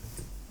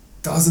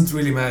 doesn't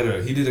really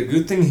matter. He did a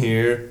good thing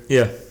here.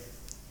 Yeah.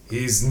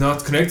 He's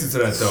not connected to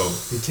that though.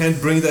 He can't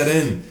bring that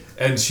in.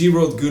 And she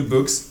wrote good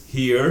books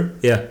here.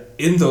 Yeah.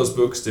 In those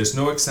books, there's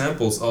no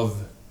examples of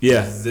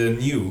the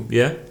new.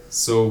 Yeah.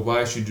 So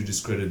why should you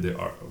discredit the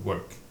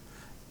work?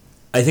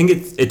 I think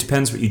it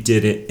depends what you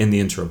did in the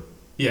intro.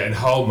 Yeah, and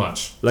how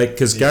much? Like,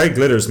 because Gary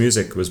Glitter's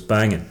music was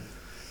banging,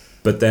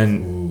 but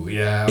then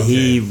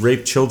he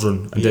raped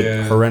children and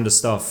did horrendous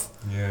stuff.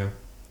 Yeah.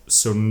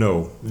 So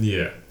no.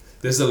 Yeah.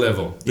 There's a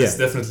level. There's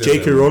definitely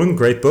J.K. Rowling,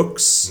 great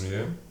books.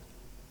 Yeah.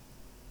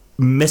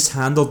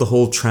 Mishandled the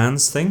whole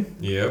trans thing.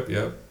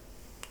 Yep.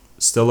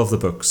 Still love the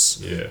books.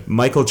 Yeah.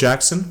 Michael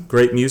Jackson,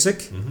 great music.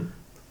 Mm-hmm.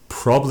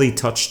 Probably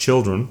touched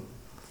children.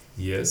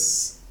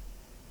 Yes.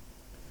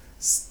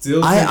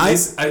 Still, I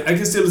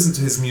can still listen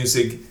to his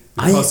music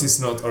because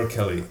he's not R.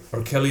 Kelly.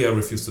 R. Kelly, I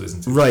refuse to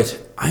listen to. Right.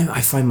 I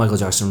find Michael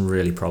Jackson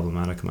really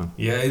problematic, man.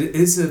 Yeah, it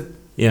is a.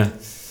 Yeah.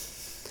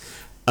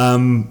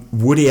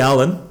 Woody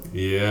Allen.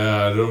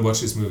 Yeah, I don't watch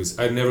his movies.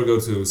 I never go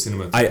to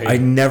cinema. I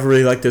never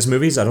really like his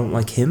movies. I don't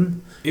like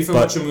him. If I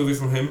watch a movie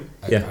from him,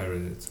 I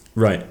pirate it.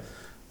 Right.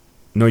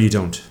 No, you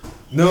don't.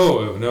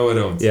 No, I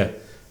don't. Yeah.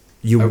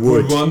 I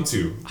would want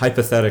to.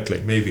 Hypothetically.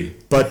 Maybe.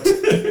 But,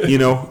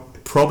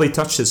 probably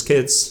touched his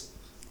kids.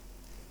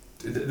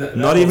 That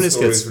not even his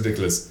kids. Is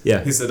ridiculous.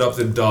 Yeah. His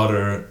adopted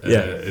daughter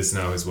is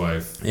now his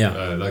wife.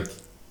 Yeah.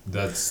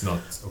 That's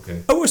not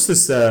okay. I watched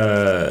this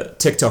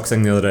TikTok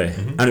thing the other day,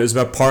 and it was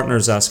about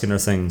partners asking her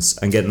things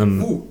and getting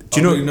them. Ooh, do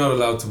you know you're not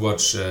allowed to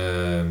watch?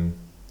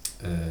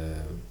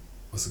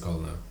 What's it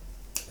called now?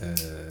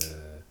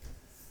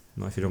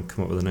 Not if you don't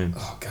come up with a name.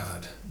 Oh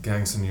God,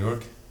 Gangs of New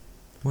York.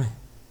 Why?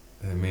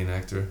 Main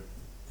actor.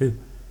 Who?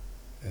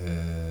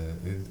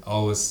 It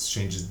always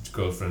changes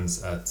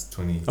girlfriends at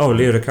 20. Oh,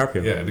 Leo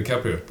DiCaprio. Yeah,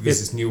 DiCaprio. Because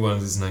his new one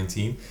is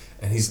 19,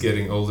 and he's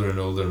getting older and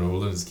older and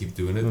older, and just keep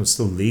doing it. No, it's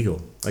still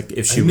legal. Like,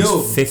 if she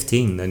was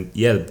 15, then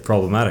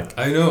problematic.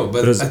 I know,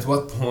 but at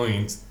what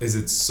point is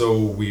it so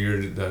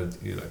weird that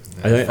you're like...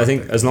 I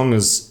think as long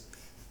as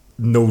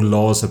no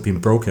laws have been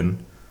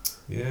broken...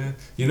 Yeah.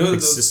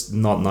 It's just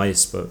not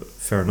nice, but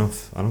fair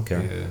enough. I don't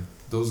care. Yeah.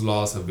 Those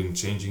laws have been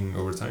changing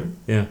over time.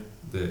 Yeah.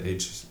 The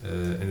age,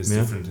 and it's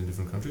different in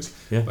different countries.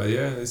 Yeah. But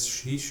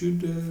he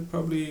should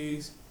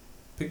probably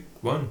pick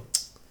one.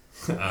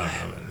 I don't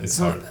know, man. It's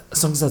hard.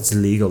 As long as that's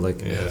illegal,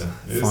 it's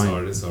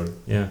hard. It's hard.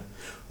 Yeah.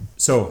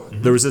 So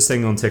there was this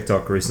thing on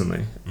TikTok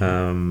recently. I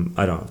don't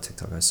have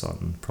TikTok. I saw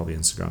it on probably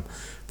Instagram,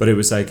 but it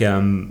was like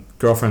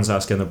girlfriends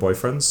asking their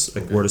boyfriends,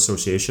 like word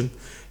association.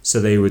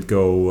 So they would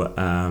go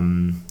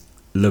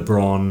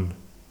LeBron,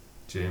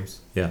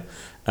 James. Yeah.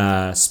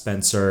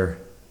 Spencer.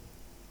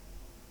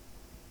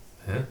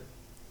 Huh?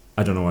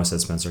 I don't know why I said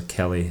Spencer.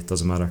 Kelly, it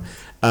doesn't matter.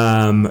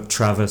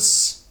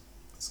 Travis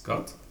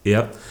Scott.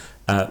 Yep.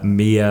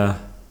 Mia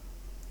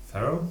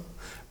Farrow.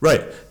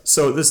 Right.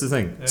 So this is the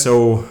thing. Yeah.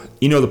 So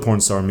the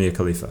porn star Mia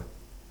Khalifa.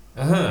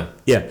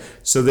 Yeah.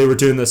 So they were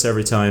doing this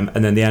every time,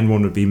 and then the end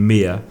one would be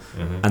Mia,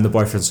 and the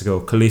boyfriends would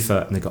go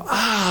Khalifa, and they go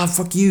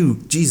fuck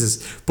you,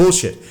 Jesus,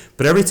 bullshit.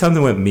 But every time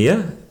they went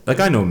Mia, like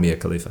I know Mia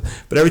Khalifa,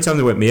 but every time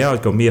they went Mia,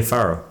 I'd go Mia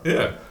Farrow.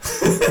 Yeah.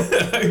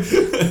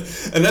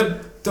 And I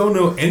don't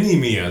know any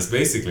Mias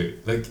basically.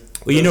 Like.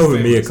 Well, you know who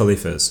Mia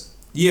Khalifa is.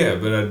 Yeah,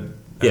 but I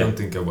don't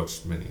think I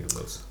watched many of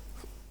those.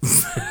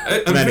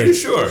 I'm pretty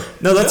sure.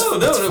 No, that's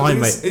fine,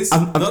 mate. It's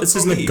I'm, not this for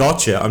isn't me. a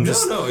gotcha. I'm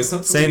just it's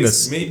not for saying me.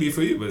 this. It's maybe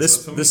for you, but it's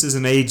not for me. This is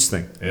an age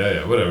thing.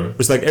 Yeah, whatever.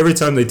 It's like every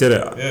time they did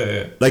it.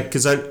 Yeah. Like,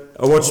 because I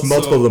watched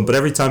multiple of them, but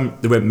every time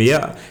they went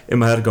Mia, in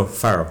my head I go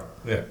Pharaoh.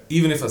 Yeah.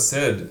 Even if I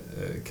said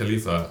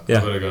Khalifa,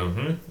 I would have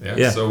gone,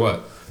 yeah. So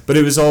what? But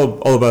it was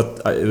all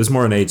about. It was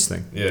more an age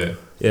thing. Yeah.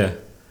 Yeah.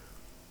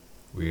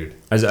 Weird.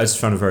 I just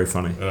found it very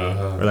funny.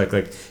 Or like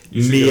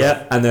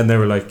Mia, and then they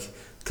were like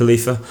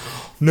Khalifa.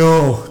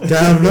 No,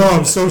 damn, no,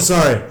 I'm so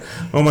sorry.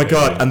 Oh my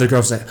god. And the girl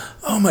was like,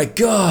 oh my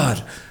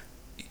god,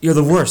 you're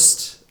the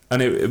worst.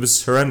 And it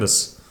was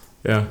horrendous.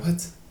 Yeah.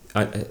 What?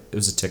 It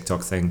was a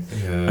TikTok thing.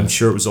 Yeah. I'm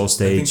sure it was all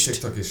staged. I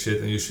think TikTok is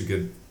shit and you should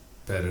get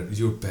better.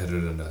 You're better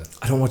than that.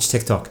 I don't watch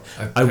TikTok.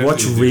 I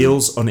watch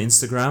reels on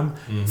Instagram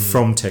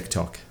from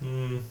TikTok.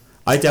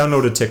 I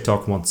downloaded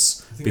TikTok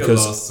once. I think I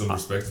lost some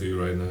respect for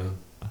you right now.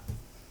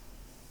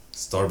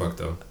 Starbucks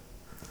though.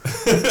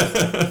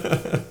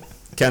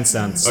 Can't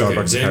stand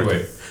Starbucks. Okay,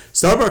 Janeway.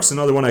 Starbucks,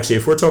 another one actually.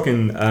 If we're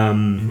talking,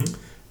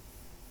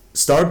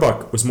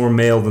 Starbuck was more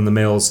male than the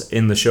males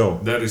in the show.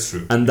 That is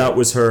true. And that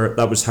was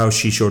how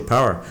she showed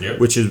power. Yep.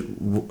 Which is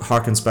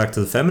harkens back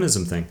to the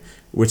feminism thing,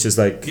 which is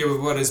like. Yeah,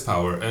 but what is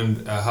power,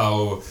 and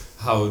how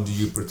do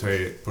you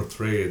portray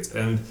it?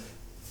 And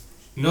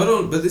not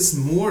only, but it's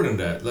more than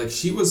that. Like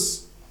she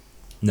was.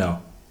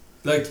 No.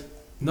 Like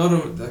not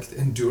only like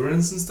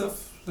endurance and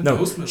stuff. Like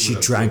no, she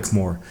drank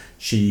more.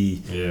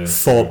 She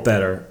fought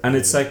better, and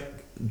it's like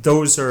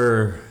those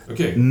are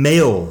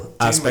male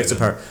aspects of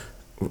power.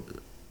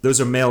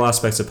 Those are male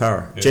aspects of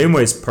power. Yeah.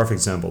 Janeway's a perfect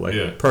example.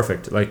 Like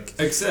perfect. Like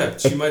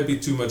except she might be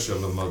too much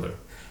of a mother.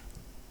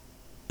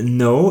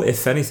 No,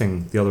 if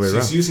anything, the other way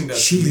around. Using that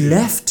she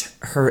left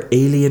her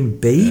alien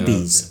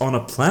babies on a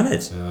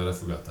planet. Yeah, I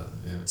forgot that.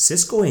 Yeah.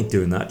 Cisco ain't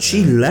doing that.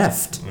 She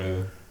left.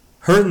 Yeah.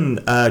 Her and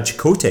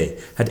Chakotay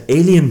had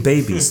alien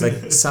babies,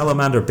 like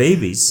salamander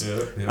babies,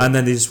 and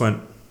then they just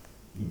went,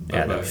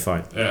 that'd be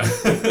fine. Yeah.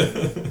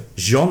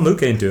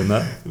 Jean-Luc ain't doing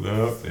that.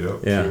 No,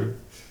 yeah. True.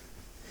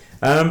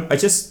 I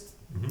just,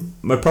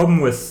 my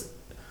problem with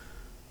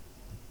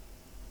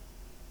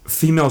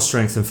female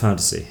strength in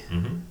fantasy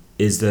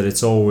is that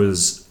it's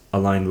always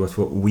aligned with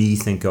what we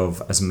think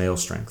of as male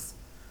strength,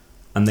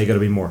 and they got to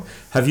be more.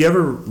 Have you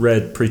ever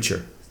read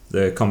Preacher?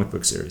 The comic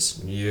book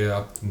series. Yeah,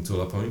 up until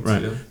a point.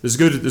 Right. Yeah. There's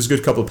a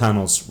good couple of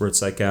panels where it's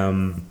like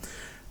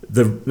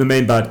the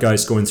main bad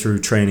guy's going through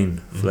training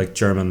for like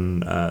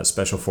German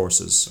special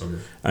forces,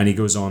 and he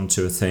goes on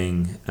to a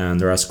thing, and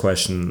they're asked a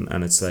question,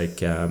 and it's like,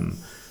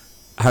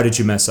 how did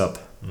you mess up?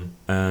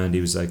 And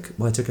he was like,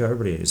 well, I took out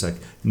everybody. He's like,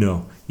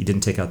 no, you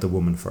didn't take out the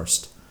woman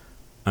first.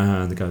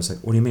 And the guy was like,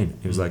 what do you mean?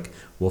 He was like,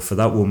 well, for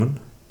that woman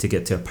to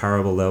get to a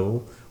parable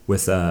level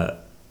with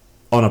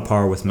on a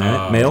par with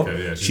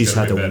male, she's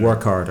had to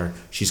work harder,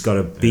 she's got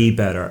to be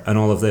better, and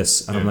all of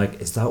this. And I'm like,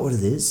 is that what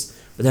it is?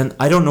 But then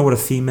I don't know what a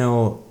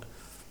female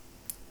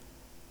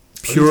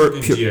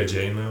pure G.I.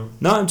 Jane now?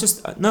 No, I'm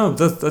just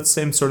that's the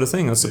same sort of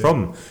thing. That's the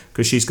problem,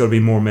 because she's got to be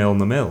more male than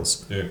the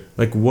males.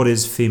 Like, what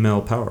is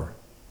female power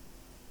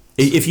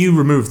if you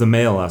remove the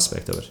male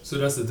aspect of it? So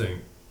that's the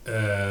thing.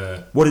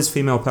 What is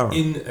female power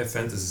in a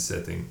fantasy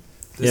setting?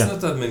 There's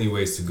not that many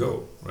ways to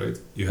go, right?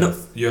 You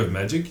have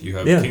magic, you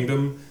have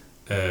kingdom,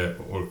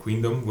 or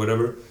queendom,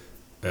 whatever.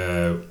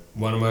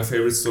 One of my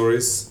favorite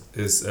stories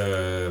is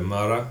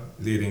Mara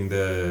leading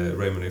the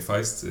Raymond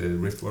Feist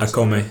Rift Wars.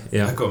 Akome,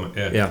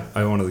 yeah.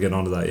 I wanted to get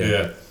onto that.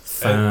 Yeah.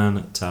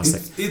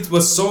 Fantastic. It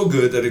was so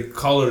good that it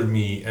colored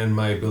me and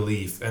my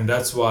belief, and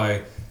that's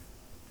why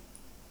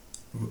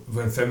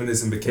when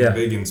feminism became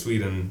big in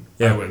Sweden,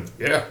 I went,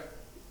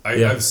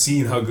 I've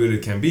seen how good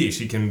it can be.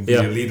 She can be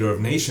a leader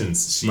of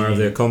nations. Mara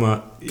the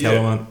Akoma,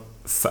 Kellerman,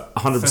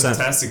 100%.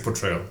 Fantastic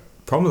portrayal.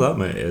 Problem with that,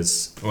 mate,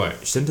 is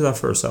she didn't do that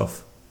for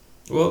herself.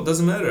 Well, it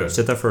doesn't matter. She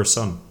did that for her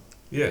son.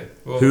 Yeah.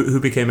 Well, who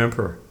became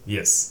emperor?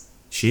 Yes.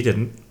 She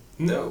didn't.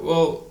 No,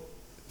 well,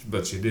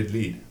 but she did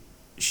lead.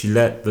 She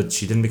led, but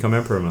she didn't become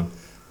emperor, man.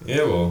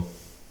 Yeah, well,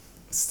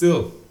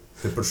 still,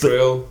 the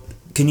portrayal...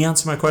 But can you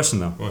answer my question,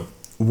 though?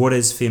 What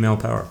is female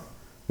power?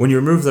 When you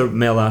remove the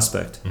male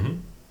aspect...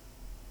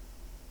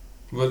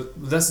 Well,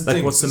 that's the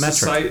thing. What's the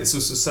metric?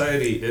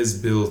 Society is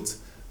built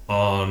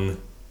on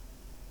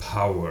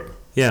power.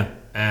 Yeah.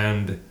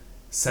 And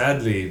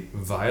sadly,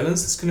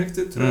 violence is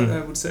connected to that,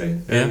 I would say.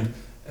 And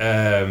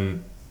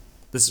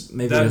this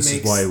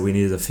is why we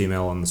needed a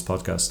female on this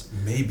podcast.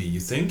 Maybe,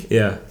 you think?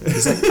 Yeah.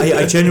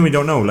 I genuinely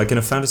don't know. Like in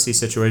a fantasy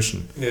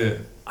situation,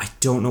 I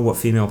don't know what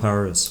female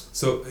power is.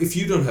 So if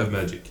you don't have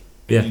magic,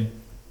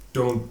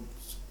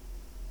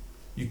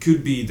 you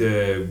could be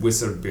the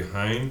wizard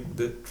behind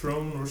the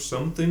throne or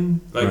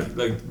something. But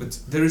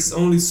there is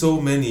only so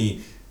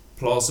many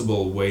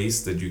plausible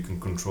ways that you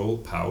can control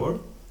power.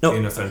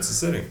 In a fantasy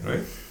setting,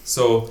 right?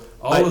 So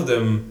all of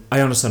them...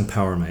 I understand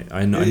power, mate.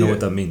 I know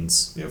what that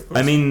means. Yeah, of course.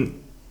 I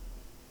mean,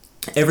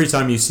 every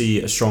time you see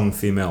a strong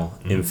female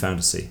in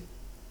fantasy...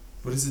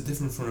 But is it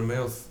different from a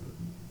male?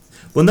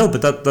 Well, no,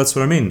 but that's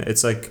what I mean.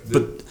 It's like...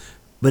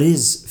 But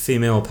is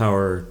female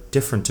power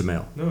different to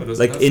male? No, it doesn't.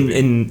 Like have to be.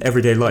 in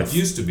everyday life. It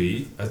used to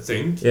be, I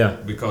think. Yeah.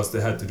 Because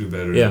they had to do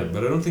better. Yeah.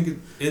 But I don't think it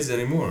is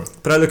anymore.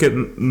 But I look at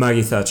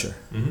Maggie Thatcher.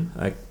 Mm-hmm.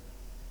 Like,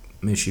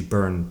 may she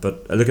burn.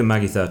 But I look at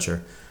Maggie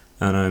Thatcher,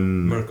 and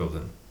I'm Merkel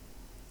then.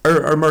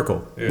 or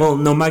Merkel. Yeah. Well,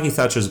 no, Maggie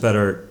Thatcher's a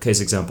better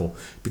case example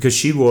because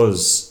she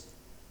was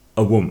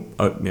a woman.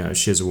 Yeah,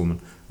 she is a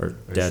woman or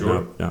dead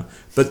sure? now. No,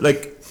 but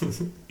like,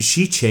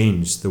 she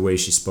changed the way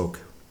she spoke.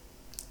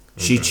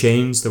 She Okay.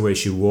 changed the way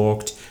she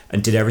walked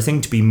and did everything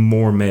to be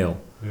more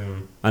male. Yeah.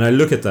 And I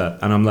look at that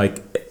and I'm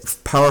like,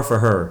 power for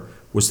her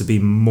was to be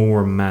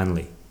more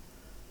manly.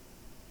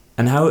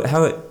 And how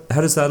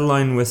does that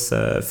align with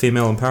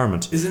female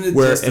empowerment? Isn't it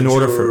Where just in that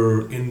order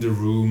you're in the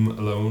room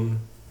alone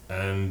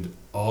and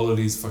all of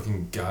these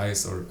fucking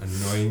guys are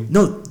annoying?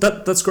 No,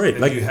 that's great.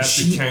 And Like you have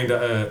to kind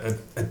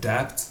of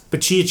adapt.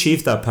 But she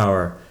achieved that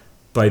power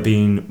by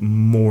being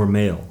more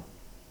male.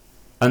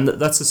 And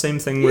that's the same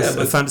thing with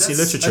but fantasy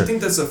that's- literature. I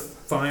think that's a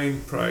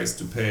fine price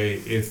to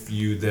pay if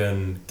you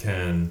then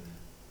can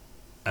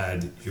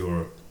add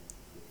your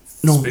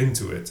spin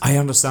to it. I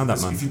understand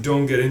that, man. If you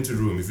don't get into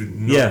the room, if you're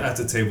not at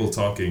the table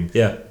talking,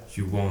 Yeah,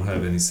 you won't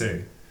have any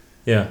say.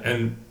 yeah.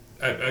 And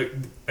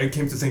I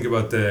came to think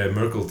about the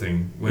Merkel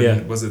thing.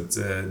 When was it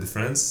the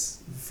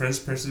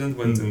French president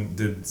went and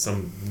did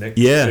some neck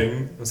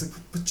thing? I was like,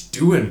 what you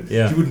doing?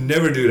 Yeah. He would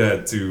never do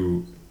that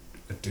to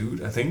a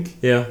dude, I think.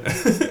 Yeah.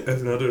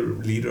 Another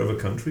leader of a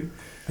country.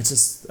 I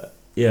just,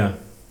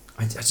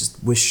 I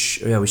just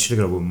wish, we should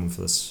have got a woman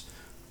for this.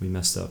 We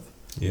messed up.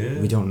 Yeah.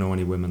 We don't know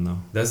any women, though.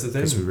 That's the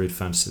thing. Because we read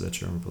fantasy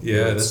literature.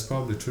 Yeah, that's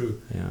probably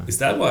true. Yeah. Is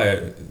that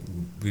why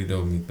we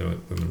don't meet no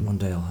women? One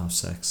day I'll have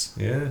sex.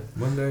 Yeah,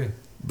 one day.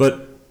 But,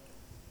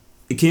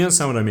 can you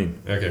understand what I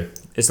mean? Okay.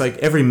 It's like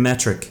every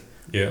metric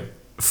Yeah.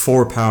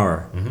 for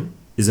power Mm-hmm.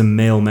 is a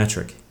male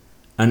metric.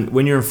 And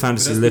when you're in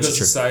fantasy Because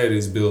literature... society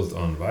is built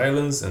on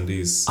violence and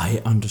these...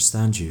 I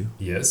understand you.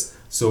 Yes.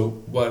 So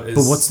what is...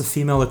 But what's the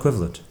female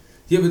equivalent?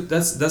 Yeah, but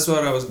that's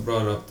what I was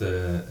brought up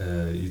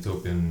the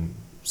utopian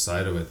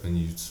side of it when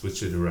you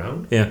switch it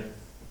around. Yeah.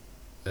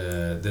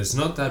 There's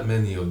not that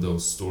many of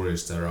those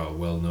stories that are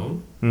well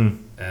known,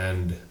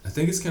 and I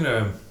think it's kind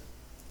of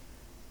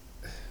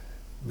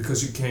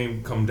because you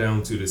come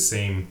down to the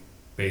same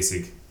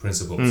basic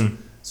principles.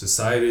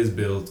 Society is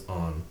built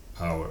on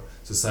power.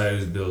 Society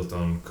is built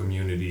on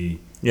community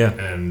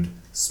and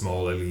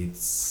small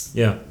elites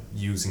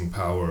using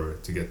power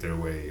to get their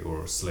way,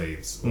 or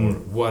slaves, or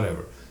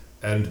whatever.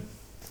 And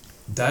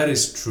that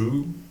is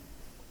true.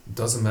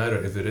 Doesn't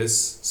matter if it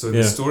is. So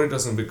the story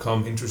doesn't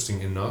become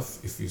interesting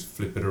enough if you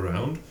flip it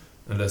around,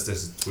 unless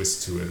there's a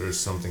twist to it or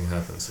something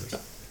happens.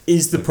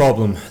 Is the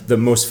problem that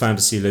most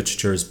fantasy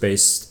literature is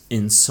based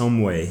in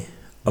some way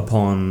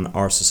upon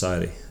our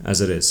society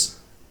as it is?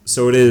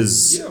 So it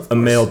is a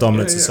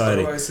male-dominant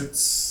society. Otherwise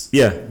it's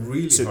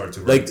really hard to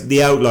write. Like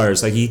the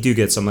outliers, like you do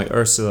get some, like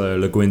Ursula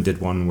Le Guin did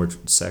one where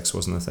sex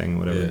wasn't a thing,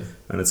 whatever,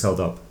 and it's held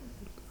up.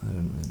 I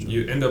don't know.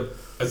 You end up.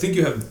 I think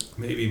you have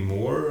maybe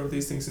more of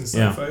these things in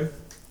sci-fi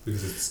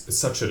because it's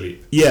such a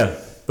leap. Yeah,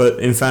 but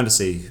in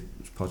fantasy,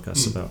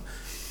 podcasts about,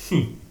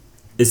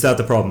 is that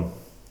the problem?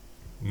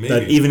 Maybe.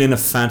 That even in a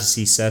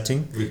fantasy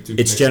setting,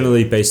 it's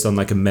generally based on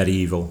like a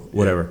medieval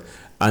whatever,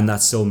 and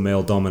that's still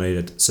male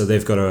dominated. So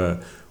they've got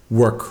to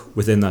work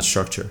within that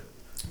structure.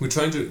 We're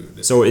trying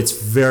to. So it's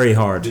very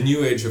hard. The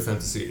new age of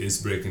fantasy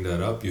is breaking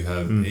that up. You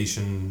have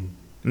Asian.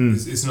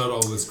 It's not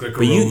always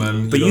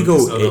Greco-Roman. But you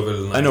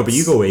go. I know, but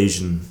you go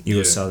Asian, you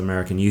go South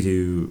American, you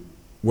do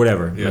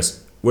whatever.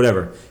 Yes.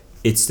 Whatever.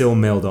 It's still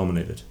male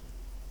dominated.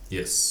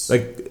 Yes.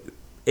 Like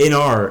in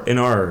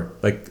our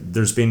like,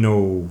 there's been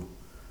no.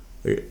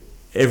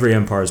 Every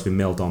empire has been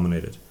male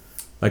dominated.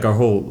 Like our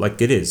whole,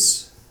 like it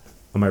is.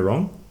 Am I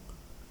wrong?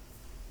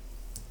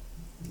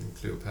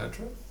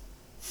 Cleopatra?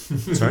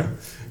 Sorry?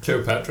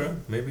 Cleopatra,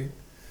 maybe.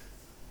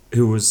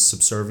 Who was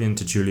subservient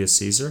to Julius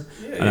Caesar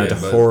and had to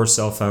but whore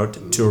herself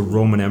out to a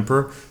Roman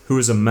emperor who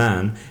was a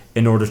man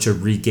in order to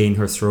regain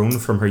her throne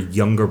from her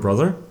younger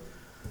brother.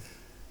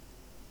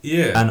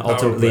 Yeah. And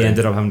ultimately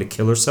ended up having to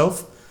kill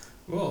herself.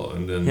 Well,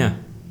 and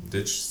then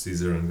ditched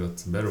Caesar and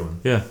got a better one.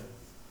 Yeah.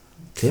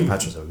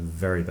 Cleopatra's a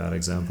very bad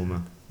example,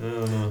 man. I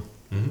don't know.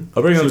 Mm-hmm.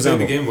 I'll bring up an She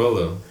played example. the game well,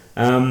 though.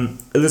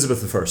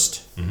 Elizabeth I.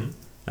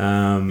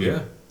 Mm-hmm.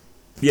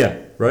 Yeah,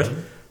 right?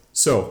 Mm-hmm.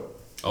 So.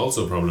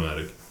 Also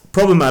problematic.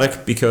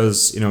 Problematic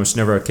because, she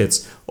never had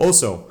kids.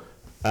 Also,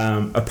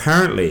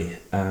 apparently,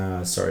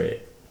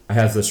 sorry, I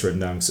have this written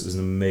down because it was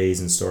an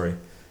amazing story.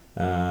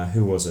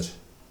 Who was it?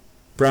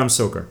 Bram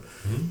Stoker.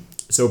 Mm-hmm.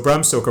 So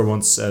Bram Stoker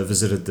once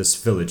visited this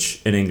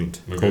village in England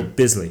called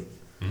Bisley.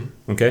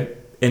 Mm-hmm. Okay?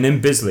 And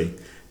in Bisley,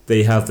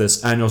 they have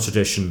this annual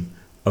tradition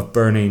of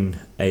burning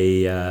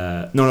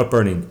having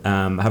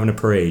a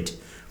parade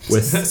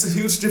with... That's a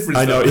huge difference.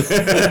 I know.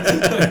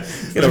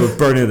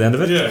 Burning at the end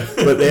of it. Yeah.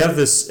 But they have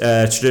this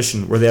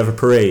tradition where they have a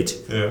parade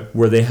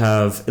where they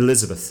have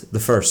Elizabeth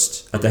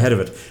I at the head of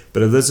it.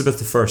 But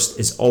Elizabeth I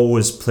is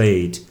always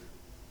played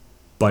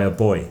by a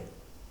boy.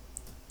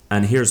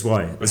 And here's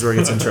why. This is where it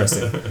gets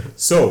interesting.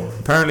 So,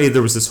 apparently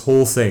there was this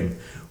whole thing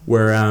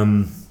where,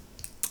 and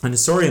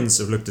historians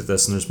have looked at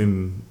this, and there's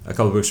been a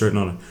couple of books written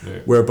on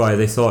it, whereby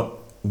they thought,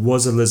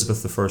 was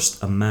Elizabeth I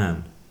a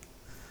man?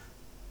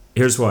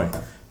 Here's why.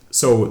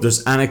 So,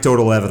 there's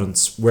anecdotal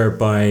evidence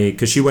whereby,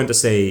 because she went to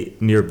stay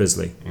near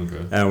Bisley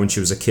when she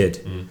was a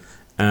kid,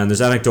 and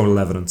there's anecdotal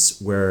evidence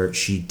where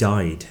she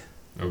died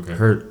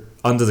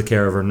under the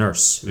care of her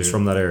nurse, who was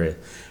from that area.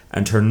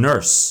 And her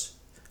nurse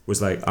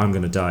was like, I'm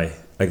going to die.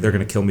 Like, they're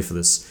going to kill me for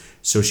this.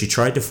 So she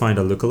tried to find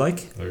a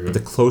lookalike, but the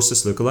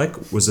closest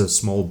lookalike was a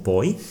small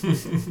boy.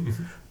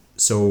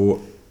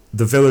 So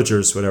the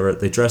villagers, whatever,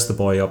 they dressed the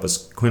boy up as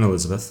Queen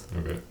Elizabeth.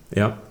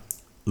 Yeah.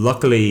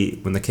 Luckily,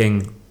 when the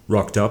king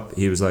rocked up,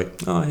 he was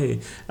like, oh, hey.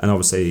 And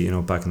obviously, you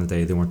know, back in the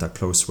day, they weren't that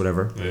close,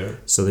 whatever. Yeah.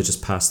 So they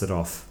just passed it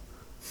off.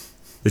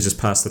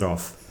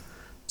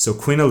 So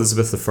Queen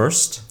Elizabeth I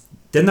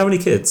didn't have any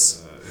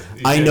kids.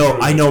 I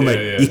know, mate.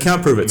 Yeah. You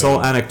can't prove it. It's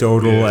all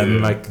anecdotal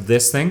and like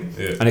this thing,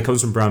 and it comes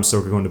from Bram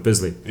Stoker going to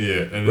Bisley.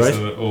 Yeah, and it's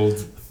an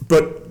old.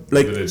 But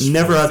like,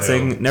 never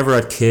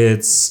had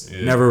kids,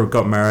 never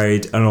got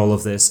married, and all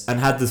of this, and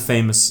had the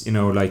famous, you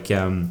know, like,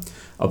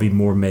 I'll be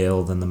more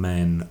male than the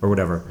men or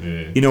whatever,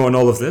 you know, and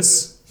all of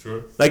this.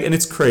 Sure. Like, and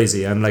it's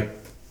crazy and like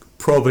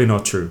probably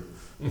not true,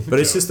 but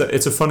it's just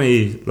it's a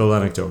funny little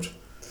anecdote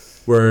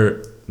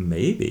where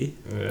maybe.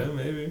 Yeah,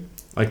 maybe.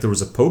 Like there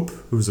was a pope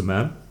who was a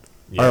man.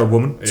 Or a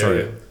woman.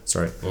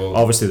 Sorry. Well,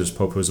 obviously, there's a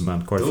pope who's a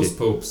man. Quite a few. Those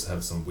popes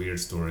have some weird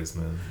stories,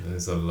 man.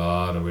 There's a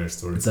lot of weird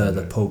stories.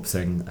 The pope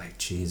thing, like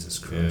Jesus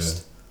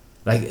Christ,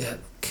 like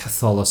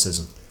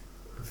Catholicism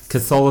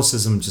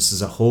just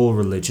as a whole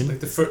religion.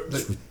 Like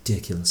it's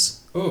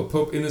ridiculous. Oh,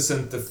 Pope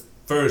Innocent the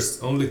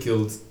First only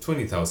killed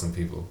 20,000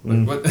 people.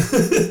 Like, what?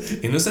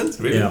 Innocent,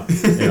 really? Yeah.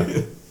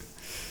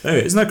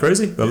 Anyway, isn't that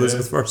crazy?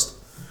 Elizabeth I.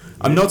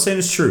 I'm not saying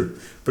it's true.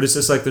 But it's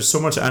just like there's so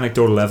much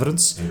anecdotal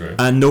evidence,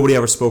 and nobody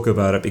ever spoke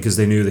about it because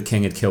they knew the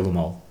king had killed them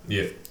all.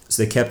 Yeah.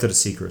 So they kept it a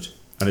secret,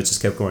 and it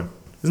just kept going.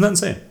 Isn't that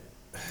insane?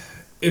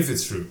 If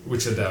it's true,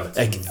 which I doubt.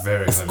 Like,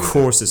 very of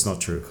course it's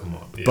not true. Come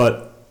on. Yeah.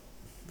 But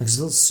like a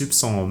little soup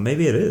song,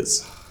 maybe it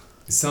is.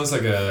 It sounds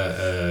like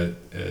a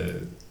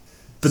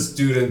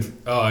student.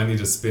 Oh, I need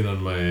to spin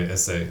on my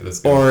essay. Let's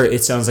go. Or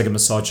it sounds like a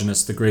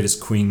misogynist. The greatest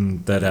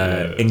queen that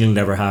England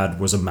ever had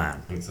was a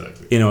man.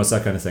 Exactly. You know, it's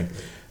that kind of thing.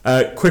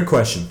 Quick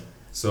question.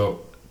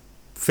 So,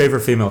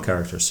 favorite female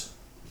characters?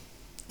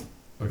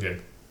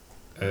 Okay.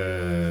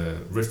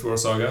 Riftwar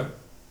Saga,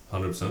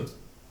 100%.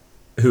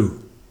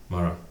 Who?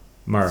 Mara.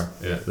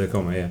 Yeah. They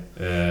call me,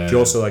 Do you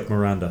also like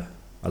Miranda?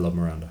 I love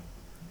Miranda.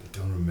 I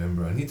don't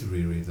remember. I need to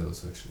reread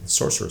those, actually.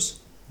 Sorceress.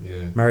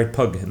 Yeah. Married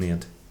Pug in the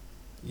end.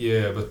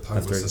 Yeah, but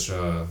Pug was such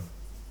a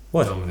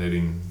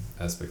dominating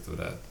aspect of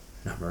that.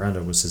 No,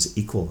 Miranda was his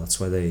equal. That's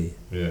why they...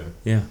 Yeah.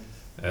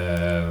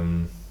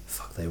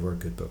 Fuck, they were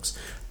good books.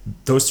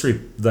 Those three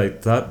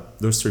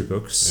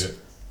books,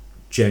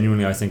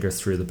 genuinely, I think are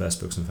three of the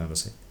best books in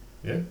fantasy.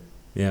 Yeah.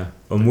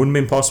 And wouldn't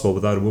have been possible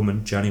without a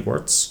woman, Janie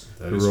Wirtz,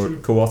 who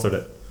co-authored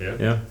it.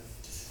 Yeah.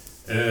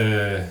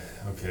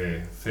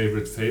 Okay.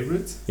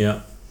 Favorite?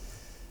 Yeah.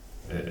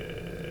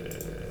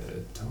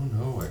 Don't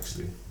know,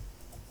 actually.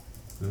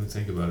 Let me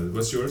think about it.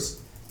 What's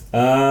yours?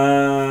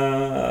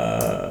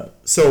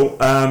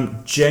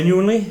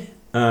 Genuinely,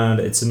 and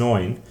it's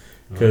annoying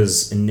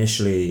because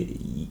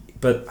initially.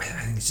 But I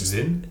think it's just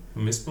Zin?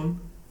 Mistborn?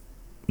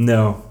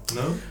 No.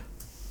 No?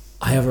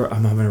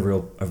 I'm having a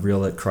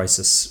real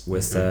crisis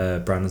with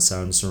Brandon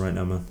Sanderson right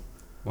now, man.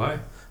 Why?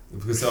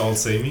 Because they're all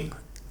samey?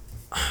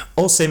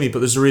 All samey, but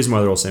there's a reason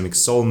why they're all samey, because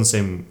it's all in the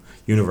same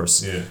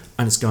universe. Yeah.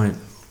 And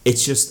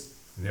it's just...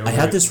 I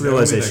had this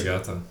realization...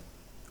 Naomi Nagata.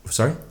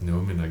 Sorry?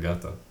 Naomi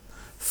Nagata.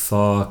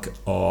 Fuck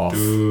off.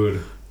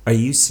 Dude. Are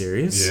you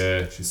serious?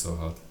 Yeah, she's so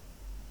hot.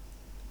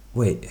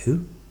 Wait,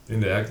 who?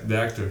 In the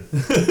actor.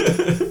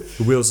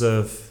 The Wheels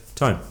of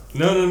Time.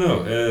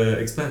 No.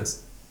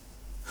 Expanse.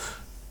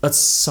 That's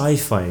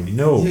sci-fi.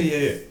 No.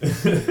 Yeah.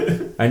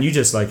 And you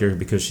just like her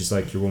because she's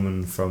like your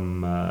woman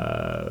from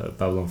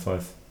Babylon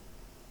 5.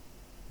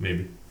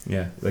 Maybe.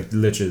 Yeah, like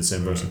literally the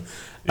same person.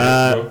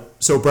 Yeah,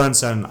 so Brandon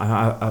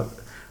Sanderson,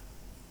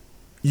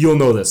 you'll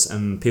know this,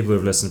 and people who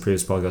have listened to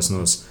previous podcasts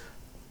know this.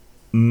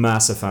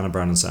 Massive fan of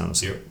Brandon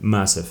Sanderson. Yep.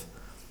 Massive.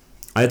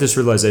 I had this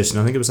realization,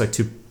 I think it was like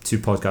two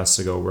podcasts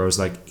ago, where I was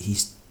like,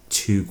 he's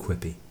too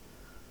quippy.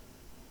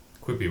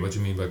 Quippy? What do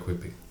you mean by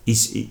quippy?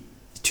 He's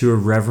too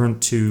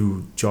irreverent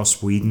to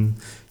Joss Whedon.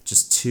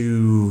 Just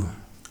too...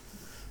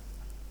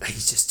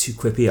 He's just too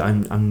quippy.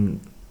 I'm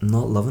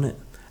not loving it.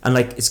 And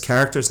like his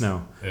characters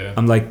now,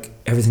 I'm like,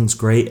 everything's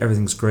great,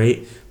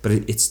 but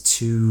it's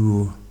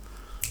too...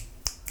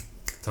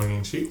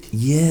 Tongue-in-cheek?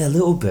 Yeah, a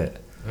little bit.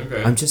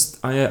 Okay. I'm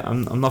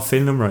not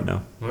feeling him right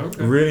now.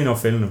 Okay. Really not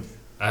feeling him.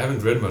 I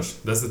haven't read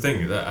much. That's the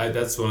thing.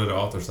 That's one of the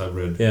authors I've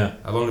read. Yeah.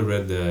 I've only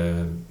read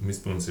the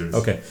Mistborn series.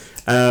 Okay.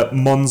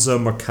 Monza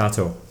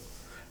Mercato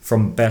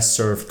from Best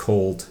Served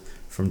Cold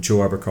from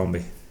Joe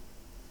Abercrombie.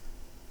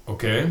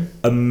 Okay.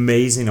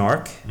 Amazing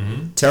arc.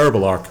 Mm-hmm.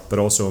 Terrible arc, but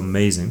also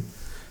amazing.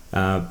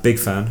 Big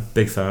fan.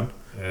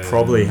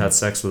 probably had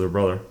sex with her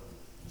brother.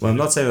 Well, I'm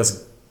not saying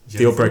that's a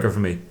deal breaker for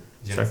me.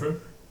 Jennifer? Sorry?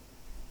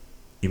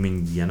 You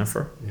mean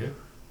Yennefer? Yeah.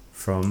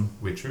 From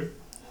Witcher?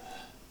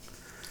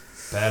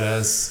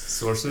 Badass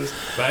sorceress.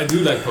 But I do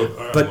like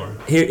more. But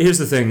here's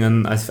the thing,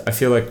 and I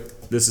feel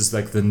like this is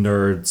like the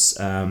nerds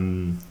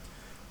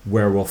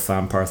werewolf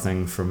vampire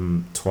thing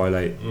from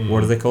Twilight.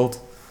 What are they called?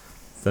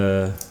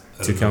 The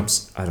two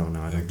camps? I don't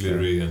know. I don't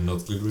glittery care. and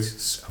not glittery.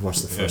 I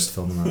watched the first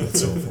film and that.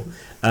 It's awful.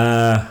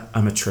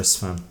 I'm a Triss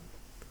fan.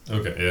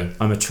 Okay, yeah.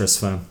 I'm a Triss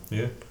fan.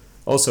 Yeah.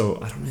 Also,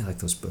 I don't really like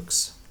those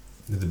books.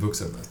 The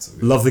books are not so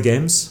good. Love the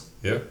games.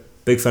 Yeah.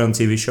 Big fan of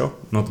TV show,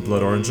 not the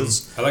Blood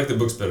Oranges. I like the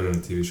books better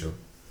than the TV show.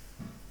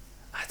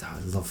 I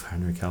love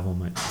Henry Cavill,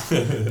 mate.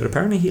 But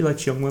apparently he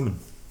likes young women.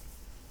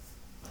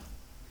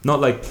 Not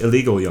like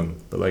illegal young,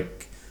 but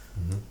like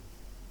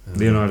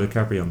Leonardo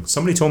DiCaprio young.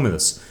 Somebody told me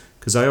this,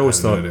 because I always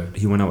thought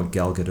he went out with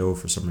Gal Gadot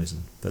for some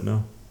reason, but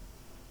no.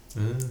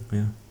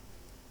 Yeah.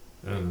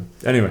 I don't know.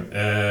 Anyway.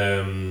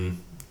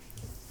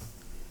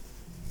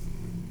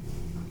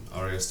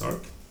 Arya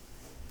Stark?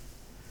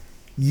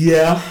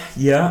 Yeah.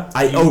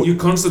 You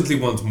constantly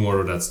want more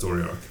of that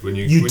story arc. When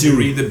you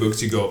read the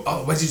books, you go,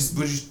 oh, why'd you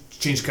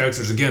change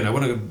characters again? I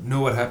want to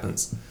know what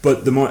happens.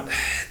 But the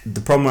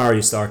problem with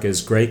Arya Stark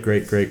is great.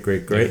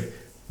 Yeah.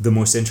 The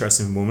most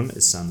interesting woman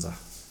is Sansa.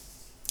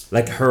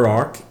 Like her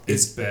arc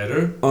is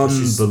better.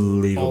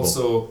 Unbelievable.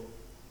 Also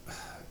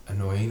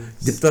annoying.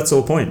 That's the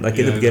whole point. Like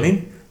in the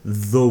beginning,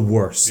 the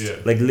worst. Yeah.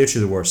 Like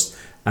literally the worst.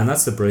 And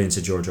that's the brilliance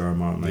of George R.R.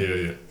 Martin.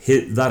 Like,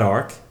 that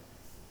arc.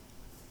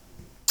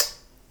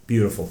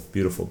 Beautiful.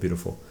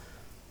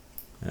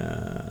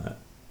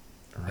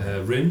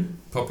 Rin,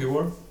 Poppy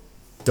War?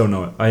 Don't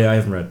know it. I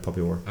haven't read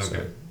Poppy War.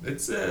 Okay. So.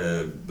 It's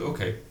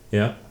okay.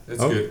 Yeah? It's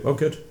good. Oh,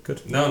 good.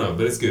 No,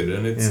 but it's good.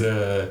 And it's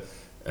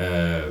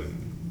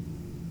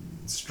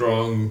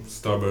strong,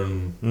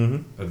 stubborn,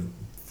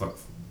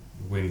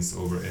 wins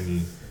over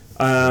any...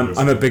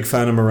 I'm a big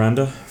fan of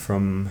Miranda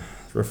from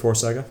RIF4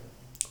 Saga.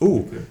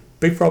 Ooh, okay.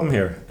 Big problem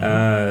here.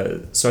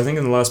 So I think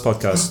in the last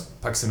podcast...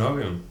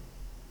 Paxinovian.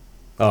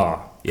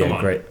 Oh, yeah,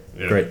 great.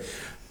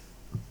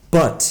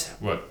 But...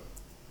 What?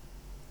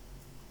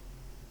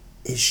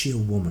 Is she a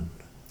woman?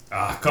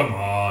 Ah, come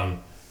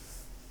on.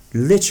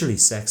 Literally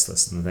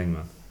sexless in the thing,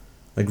 man.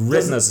 Like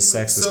written as a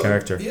sexless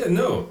character. Yeah,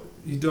 no.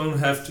 You don't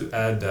have to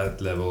add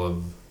that level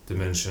of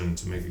dimension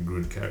to make a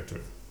good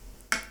character.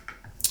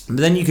 But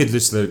then you could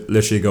just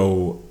literally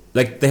go...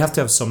 Like, they have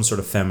to have some sort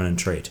of feminine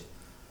trait.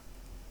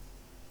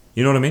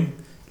 You know what I mean?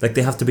 Like,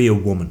 they have to be a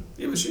woman.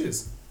 Yeah, but she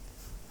is.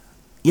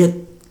 Yeah,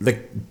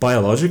 like,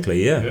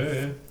 biologically, yeah.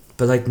 Yeah.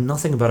 But, like,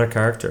 nothing about her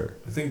character.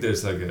 I think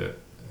there's, like, in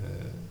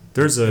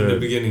the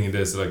beginning,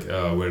 there's, like,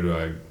 where do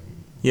I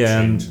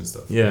change and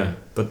stuff. Yeah,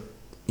 but,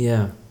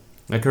 yeah.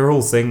 Like, her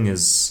whole thing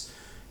is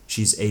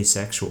she's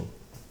asexual.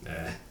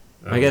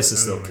 I guess it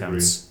still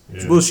counts.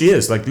 Yeah. Well, she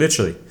is, like,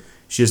 literally.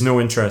 She has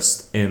no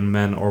interest in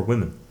men or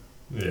women.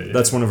 Yeah.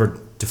 That's one of her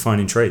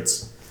defining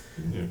traits.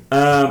 Yeah.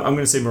 I'm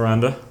going to say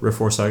Miranda,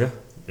 RIF4 Saga.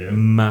 Yeah.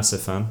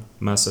 Massive fan.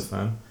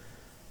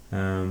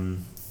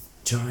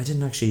 John, I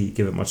didn't actually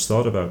give it much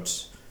thought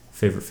about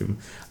favourite female.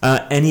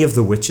 Any of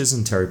the witches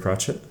in Terry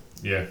Pratchett.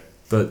 Yeah.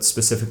 But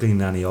specifically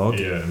Nanny Ogg.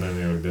 Yeah,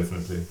 Nanny Ogg,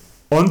 definitely.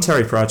 On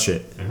Terry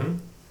Pratchett,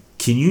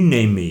 can you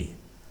name me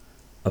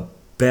a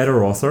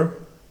better author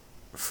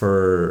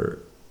for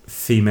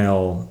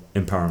female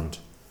empowerment?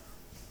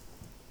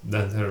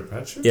 Than Terry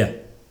Pratchett? Yeah.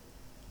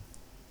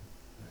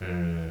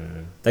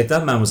 Like,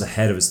 that man was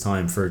ahead of his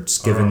time for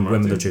just giving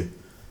women the truth.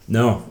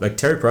 No, like,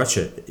 Terry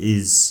Pratchett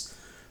is...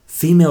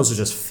 Females are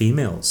just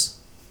females.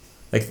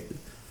 Like,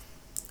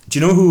 do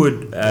you know who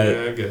would...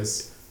 yeah, I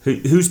guess.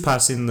 Who's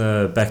passing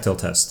the Bechdel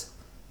test?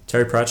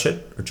 Terry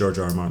Pratchett or George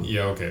R.R. Martin?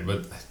 Yeah, okay,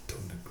 but I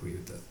don't agree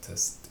with that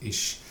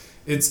test-ish.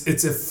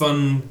 It's a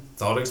fun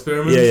thought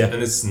experiment,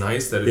 and it's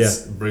nice that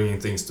it's bringing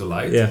things to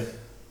light. Yeah.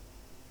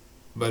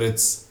 But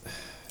it's...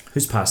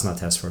 Who's passing that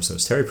test for us? So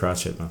it's Terry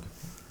Pratchett, man.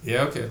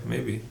 Yeah, okay,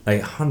 maybe.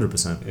 Like,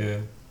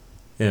 100%.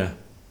 Yeah.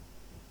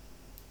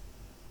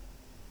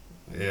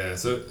 Yeah,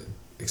 so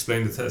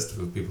explain the test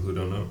for people who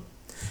don't know.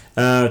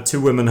 Two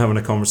women having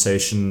a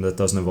conversation that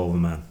doesn't involve a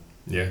man.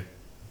 Yeah.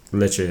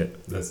 Literally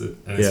it. That's it.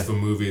 And it's for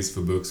movies,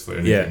 for books, for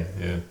anything.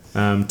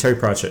 Yeah. Terry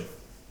Pratchett,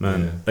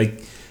 man. Yeah.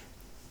 Like,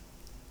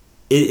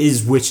 it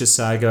is Witches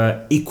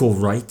Saga, equal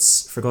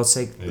rights, for God's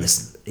sake. Yeah.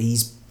 Listen,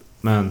 he's...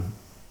 Man.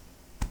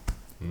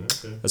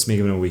 Okay. Let's make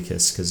him a wee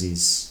kiss, because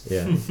he's...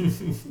 Yeah.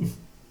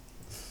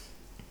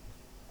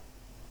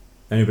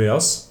 Anybody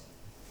else?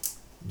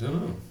 Don't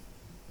know.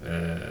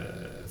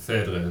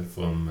 Fedre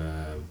from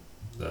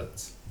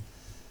that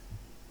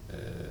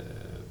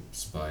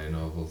spy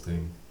novel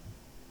thing.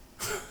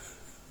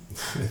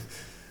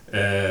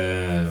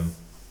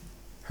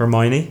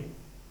 Hermione?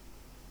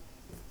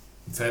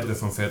 Fedre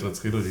from Fedre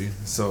Trilogy.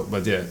 So,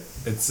 but yeah,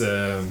 it's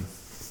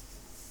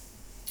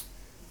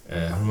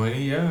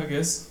Hermione, yeah, I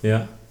guess.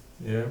 Yeah.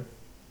 Yeah.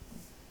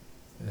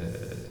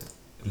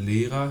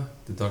 Lyra,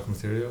 The Dark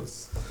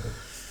Materials.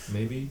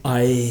 Maybe.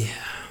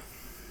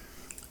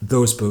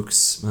 Those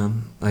books,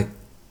 man, like,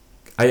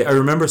 I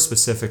remember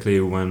specifically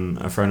when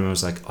a friend of mine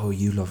was like, "Oh,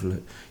 you love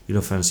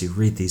fantasy.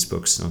 Read these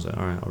books." And I was like,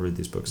 "All right, I'll read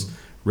these books."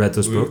 Read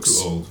those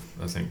books. Too old,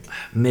 I think.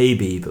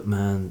 Maybe, but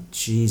man,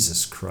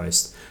 Jesus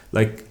Christ!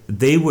 Like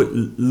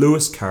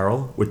Lewis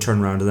Carroll would turn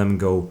around to them and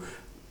go,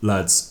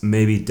 "Lads,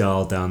 maybe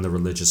dial down the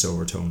religious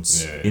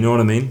overtones." Yeah. You know what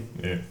I mean?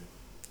 Yeah.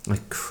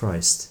 Like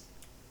Christ.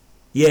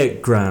 Yeah,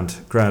 grand.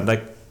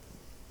 Like,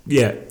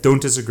 yeah,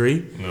 don't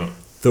disagree. No.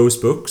 Those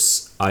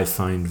books I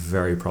find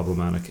very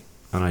problematic,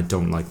 and I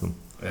don't like them.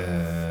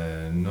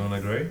 Nona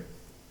Grey.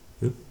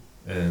 Who?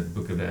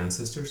 Book of the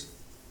Ancestors.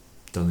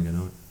 Don't think I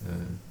know it.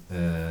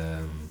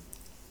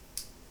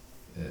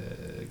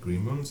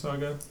 Greenmoon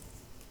Saga.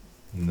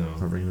 No.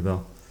 Not ringing the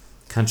bell.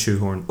 Can't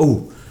shoehorn.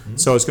 Oh,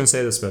 so I was going to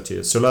say this about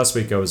you. So last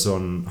week I was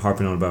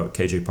harping on about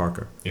KJ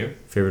Parker. Yeah.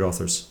 Favorite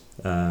authors.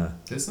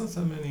 There's not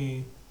that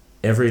many.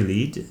 Every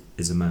lead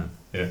is a man.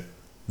 Yeah.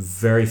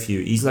 Very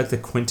few. He's like the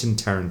Quentin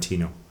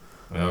Tarantino.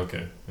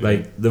 Okay. Yeah.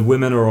 Like the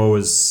women are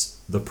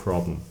always the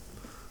problem.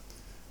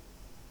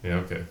 Yeah.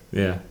 Okay.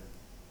 Yeah.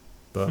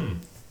 But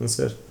that's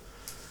it.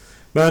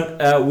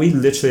 Man, we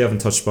literally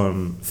haven't touched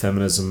on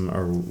feminism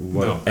or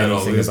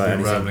anything about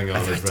anything. Rambling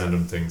on with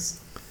random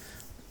things.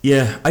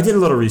 Yeah, I did a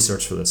lot of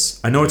research for this.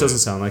 I know it doesn't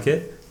sound like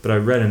it, but I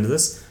read into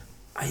this.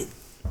 I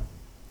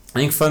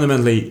think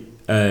fundamentally,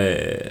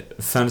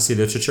 fantasy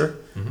literature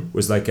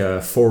was like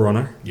a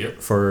forerunner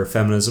for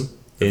feminism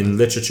in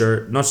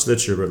literature, not just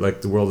literature, but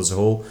like the world as a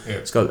whole. Yeah.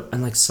 It's got,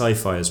 and like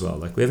sci-fi as well.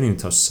 Like we haven't even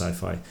touched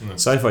sci-fi. No.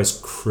 Sci-fi is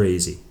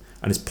crazy,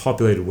 and it's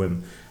populated with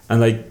women.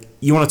 And like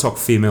you want to talk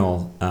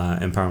female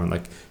empowerment,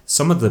 like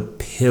some of the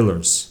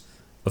pillars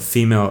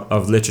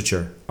of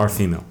literature are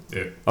female.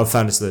 Yeah. Of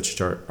fantasy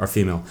literature are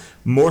female.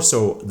 More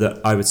so that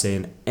I would say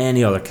in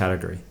any other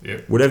category.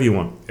 Yeah. Whatever you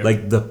want. Yeah.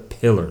 Like the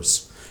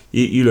pillars.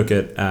 You look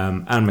at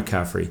Anne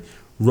McCaffrey,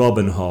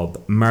 Robin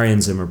Hobb,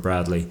 Marion Zimmer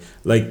Bradley,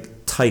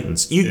 like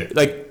Titans.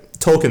 Like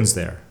Tolkien's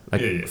there.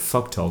 Like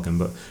fuck Tolkien,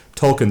 but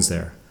Tolkien's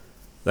there.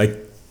 Like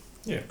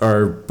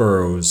or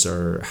Burroughs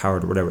or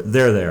Howard or whatever.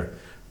 They're there.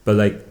 But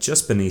like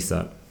just beneath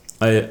that,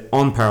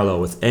 on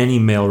parallel with any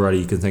male writer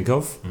you can think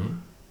of,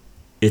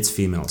 it's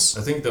females.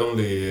 I think the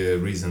only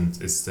reason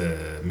is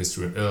the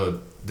mystery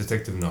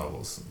detective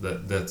novels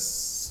that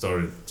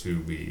started to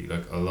be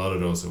like a lot of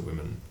those are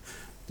women.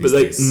 But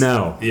like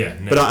now. Yeah.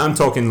 But I'm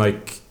talking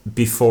like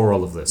before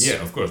all of this.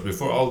 Yeah, of course.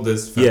 Before all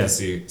this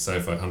fantasy,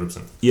 sci-fi,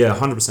 100%. Yeah,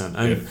 100%.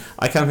 And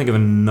I can't think of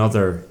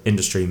another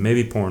industry,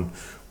 maybe porn,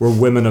 where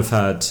women have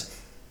had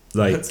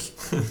like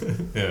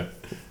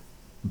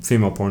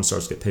female porn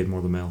stars get paid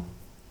more than male.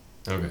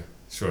 Okay.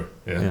 Sure.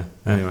 Yeah.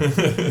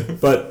 Anyway,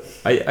 but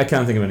I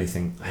can't think of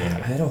anything. I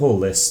had a whole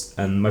list,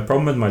 and my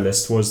problem with my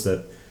list was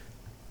that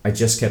I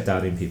just kept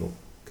adding people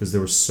because there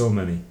were so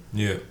many.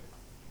 Yeah.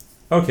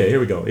 Okay, here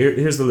we go.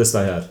 Here's the list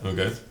I had.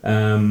 Okay.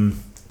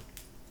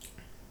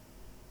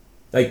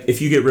 Like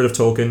if you get rid of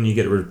Tolkien, you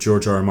get rid of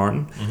George R. R.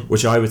 Martin,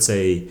 which I would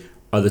say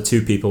are the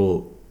two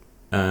people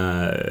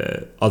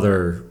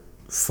other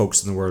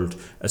folks in the world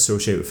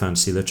associate with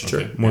fantasy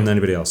literature more than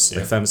anybody else.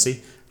 Like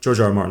fantasy. George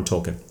R. R. Martin,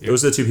 Tolkien.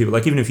 Those are the two people.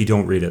 Like even if you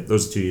don't read it,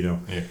 those are the two you know.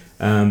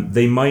 Yeah.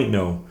 They might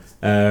know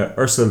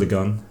Ursula Le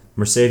Guin,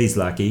 Mercedes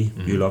Lackey,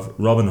 you love,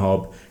 Robin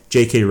Hobb,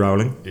 J.K.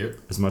 Rowling,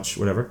 as much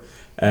whatever,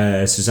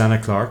 Susanna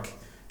Clarke,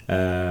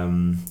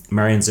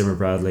 Marion Zimmer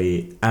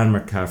Bradley, Anne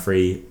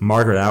McCaffrey,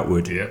 Margaret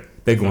Atwood,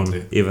 big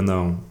one. Even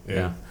though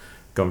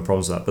got my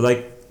problems with that, but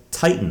like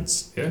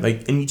Titans,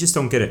 like, and you just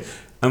don't get it.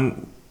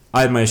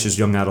 I had my issues with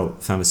young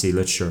adult fantasy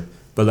literature,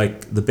 but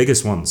like the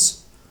biggest ones.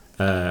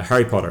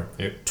 Harry Potter,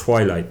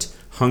 Twilight,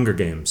 Hunger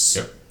Games.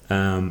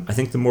 I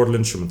think the Mortal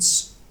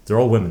Instruments. They're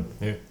all women.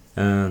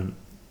 And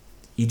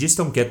you just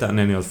don't get that in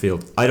any other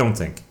field. I don't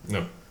think.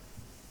 No.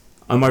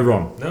 Am I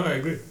wrong? No, I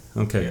agree.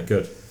 Okay,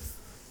 good.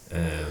 So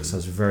I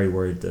was very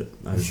worried that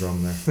I was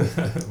wrong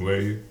there. Were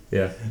you?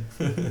 Yeah.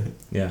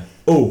 Yeah.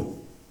 Oh.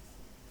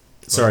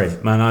 Sorry,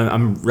 man.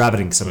 I'm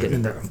rabbiting because I'm getting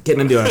in there. I'm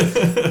getting into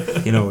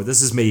it. You know,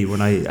 this is me when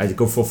I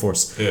go full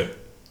force. Yeah.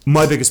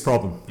 My biggest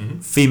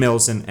problem,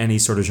 females in any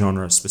sort of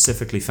genre,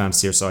 specifically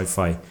fantasy or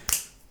sci-fi,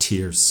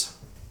 tears.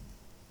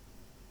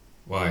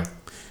 Why?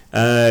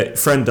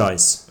 Friend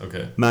dies.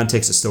 Okay. Man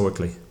takes it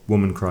stoically.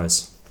 Woman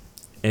cries.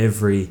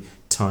 Every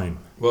time.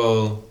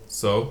 Well,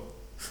 so?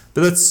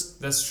 But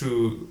that's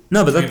true.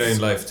 No, but that's in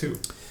life too.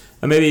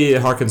 And maybe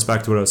it harkens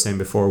back to what I was saying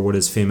before, what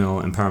is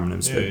female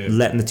empowerment,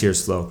 letting the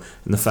tears flow.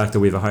 And the fact that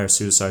we have a higher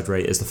suicide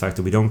rate is the fact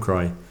that we don't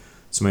cry.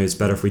 So maybe it's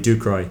better if we do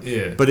cry.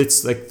 Yeah. But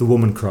it's like the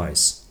woman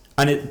cries.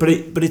 And but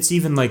it's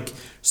even like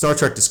Star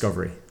Trek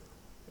Discovery.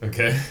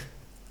 Okay.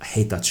 I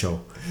hate that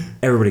show.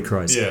 Everybody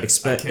cries. Yeah.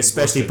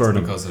 Especially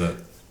Burnham. Because of that.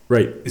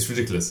 Right. It's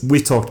ridiculous.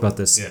 We've talked about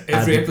this. Yeah.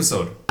 Every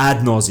episode. Ad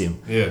nauseum.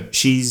 Yeah.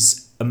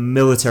 She's a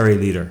military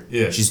leader.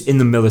 Yeah. She's in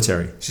the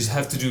military. She's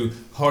have to do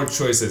hard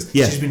choices.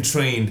 Yeah. She's been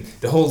trained.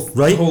 The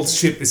whole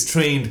ship is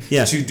trained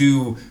to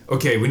do.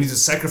 Okay, we need to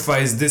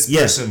sacrifice this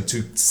person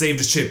to save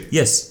the ship.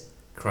 Yes.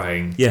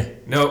 Crying. Yeah.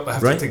 No, I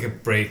have to take a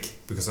break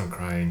because I'm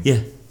crying.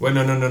 Yeah. Well,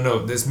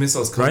 no. There's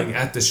missiles coming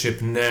at the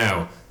ship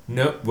now.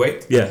 No,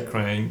 wait. Yeah.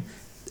 Crying.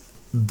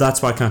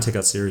 That's why I can't take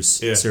that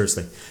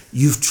seriously.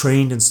 You've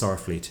trained in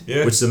Starfleet,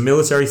 Yeah. which is a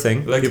military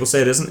thing. Like- People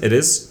say it isn't. It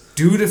is.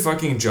 Do the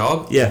fucking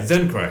job. Yeah.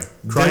 Then cry.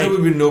 Cry- Then it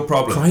would be no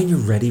problem. Cry in your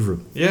ready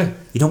room. Yeah.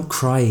 You don't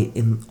cry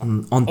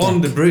on deck. On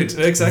the bridge.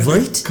 Exactly.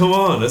 Right? Come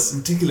on. That's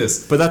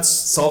ridiculous. But that's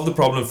Solve the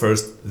problem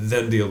first,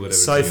 then deal with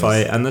everything sci-fi,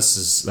 else. and this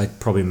is like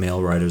probably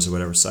male writers or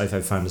whatever. Sci-fi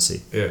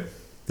fantasy. Yeah.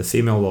 The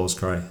female will always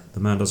cry. The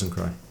man doesn't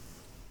cry.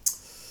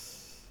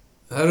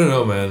 I don't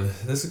know, man.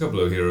 There's a couple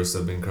of heroes that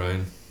have been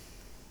crying.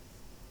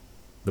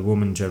 The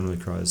woman generally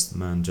cries. The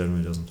man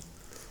generally doesn't.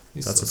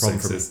 He's That's so a problem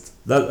sexist.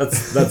 for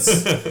me.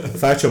 That's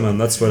factual, man.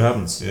 That's what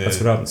happens. Yeah. That's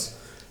what happens.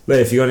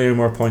 Leif, you got any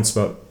more points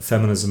about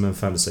feminism and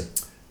fantasy?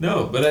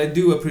 No, but I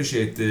do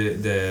appreciate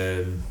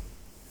the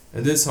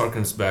and this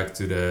harkens back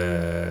to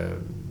the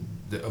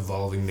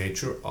evolving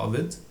nature of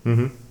it.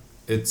 Mm-hmm.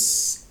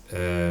 It's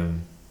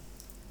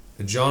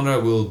the genre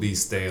will be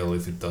stale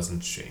if it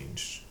doesn't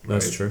change.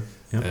 That's right? true.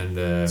 Yeah. And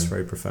It's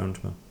very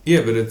profound, man.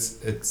 yeah, but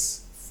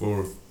it's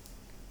for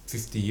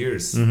 50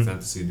 years Mhm.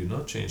 fantasy did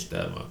not change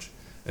that much.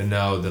 And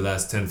now the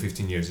last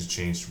 10-15 years it's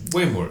changed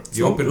way more. It's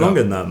You open longer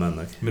up than that, man.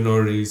 Like.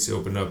 minorities, you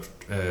open up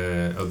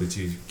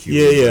LGBTQ,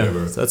 Yeah,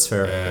 whatever. that's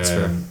fair. That's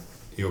fair.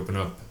 You open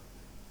up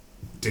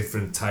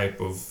different type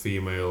of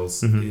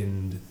females Mhm.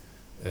 in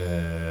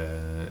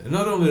and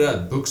not only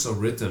that, books are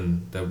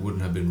written that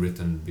wouldn't have been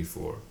written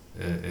before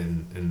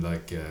in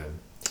like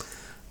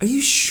Are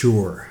you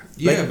sure?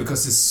 yeah, Like,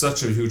 because it's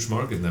such a huge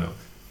market now.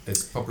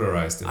 It's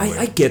popularized in a way.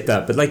 I get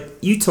that, but like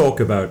you talk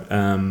about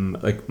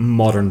like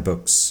modern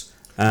books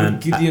and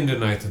But Gideon the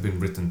Knight have been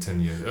written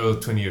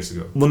 20 years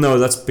ago. well, no,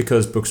 that's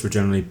because books were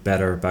generally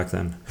better back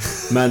then.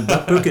 Man,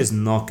 that book is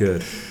not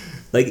good.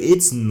 Like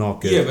it's not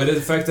good. Yeah, but the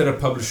fact that a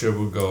publisher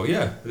would go,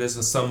 yeah, there's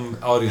some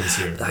audience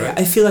here, right?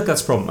 I feel like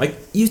that's a problem. Like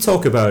you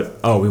talk about,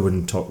 oh, we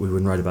wouldn't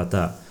write about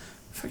that.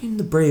 Fucking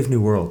the Brave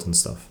New World and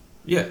stuff.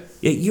 Yeah,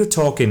 Yeah, you're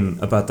talking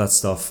about that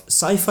stuff.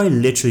 Sci-fi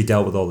literally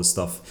dealt with all this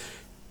stuff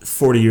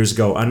 40 years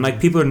ago, and like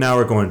people are now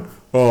are going,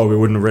 oh, we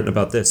wouldn't have written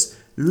about this.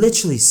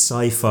 Literally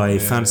sci-fi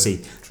fantasy.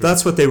 true.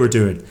 That's what they were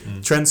doing.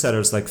 Mm.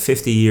 Trendsetters like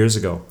 50 years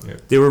ago. Yeah.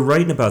 They were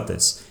writing about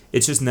this.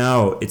 It's just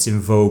now it's in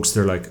vogue. So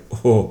they're like,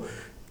 oh,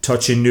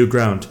 touching new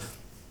ground.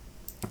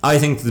 I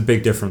think the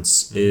big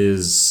difference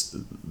is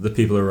the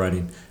people who are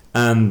writing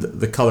and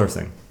the color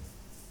thing.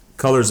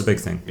 Color is a big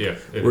thing. Yeah.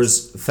 it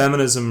Whereas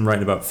feminism,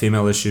 writing about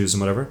female issues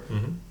and whatever, is.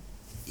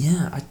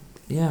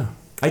 Mhm.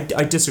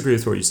 I disagree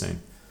with what you're saying.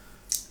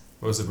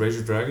 What was it, Rage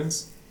of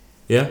Dragons?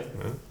 Yeah,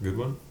 Yeah, good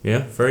one.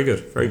 yeah, very good,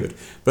 very good.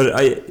 But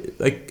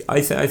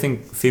I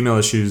think female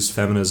issues,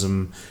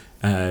 feminism,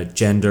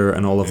 gender,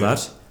 and all of Yeah.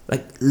 that,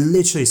 like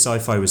literally,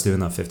 sci-fi was doing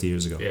that 50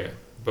 years ago. Yeah,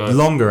 but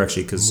Longer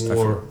actually, because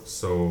more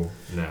so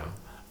now.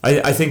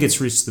 I think it's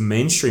reached the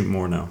mainstream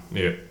more now,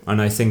 Yeah,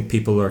 and I think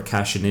people are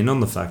cashing in on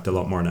the fact a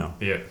lot more now.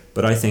 yeah.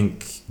 But I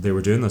think they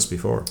were doing this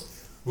before.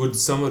 Would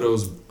some of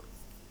those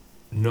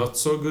not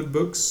so good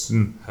books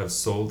Mm. have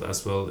sold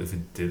as well if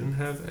it didn't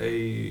have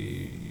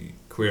a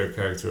queer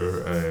character,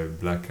 a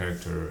black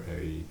character,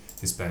 a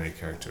Hispanic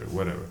character,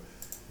 whatever?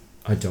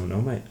 I don't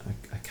know, mate.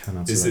 I can't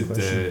answer Is that it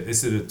question.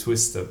 is it a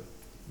twist that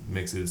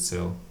makes it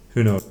sell?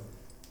 Who knows?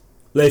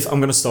 Leif, I'm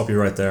going to stop you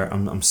right there.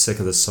 I'm sick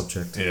of this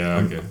subject. Yeah.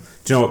 I'm- Okay.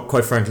 Do you know what?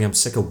 Quite frankly, I'm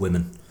sick of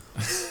women.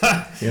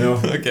 You know?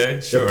 Okay.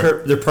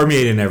 Sure. They're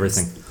permeating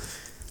everything.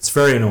 It's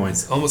very annoying.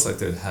 It's almost like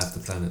they're half the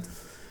planet.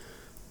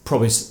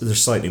 Probably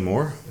there's slightly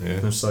more. Yeah.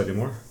 There's slightly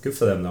more. Good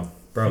for them, though.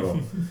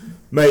 Bravo.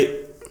 Mate,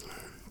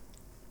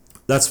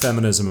 that's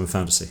feminism and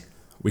fantasy.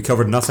 We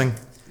covered nothing.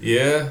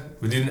 Yeah.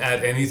 We didn't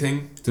add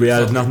anything. To We the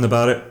added topic. nothing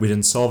about it. We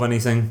didn't solve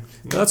anything.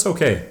 But that's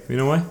okay. You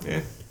know why?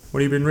 Yeah.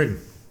 What have you been reading?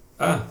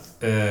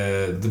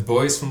 The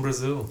Boys from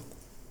Brazil.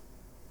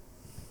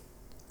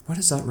 Why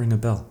does that ring a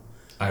bell?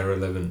 IRA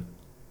 11.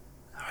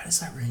 Why does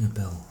that ring a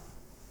bell?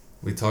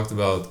 We talked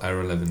about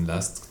IRA 11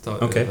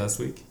 Okay. last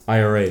week.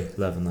 IRA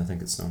 11, I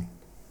think it's known.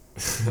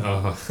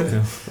 Oh.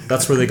 Yeah.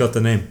 That's where they got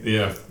the name.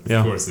 Yeah, Yeah.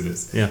 of course it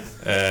is. Yeah.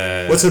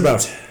 What's What's it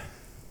about?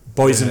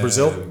 Boys in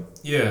Brazil?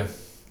 Yeah.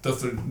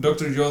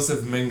 Dr.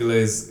 Joseph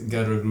Mengele's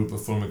gather a group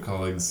of former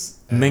colleagues.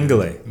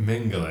 Mengele.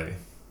 Mengele.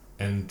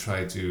 And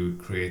try to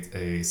create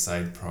a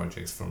side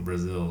project from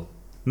Brazil.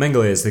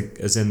 Mengele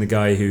is in the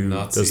guy who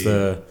Nazi. does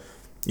the.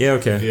 Yeah.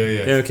 Okay.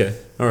 Yeah. Yeah. Okay.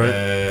 All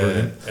right.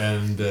 Brilliant.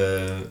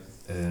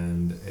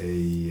 And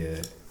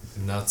a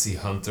Nazi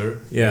hunter,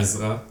 Yeah.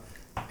 Ezra,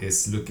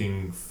 is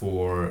looking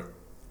for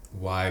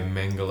why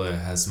Mengele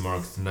has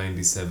marked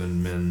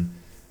 97 men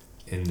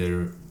in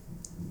their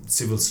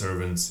civil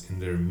servants in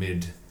their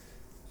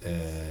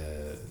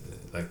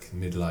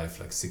midlife,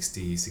 like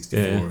 60,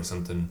 64 Yeah. or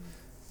something,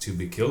 to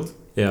be killed,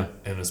 Yeah.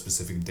 and a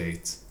specific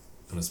date,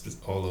 and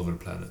all over the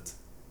planet.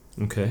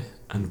 Okay.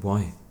 And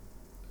why?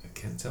 I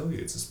can't tell you.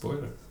 It's a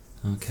spoiler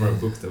Okay. for a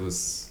book that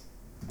was,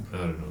 I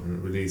don't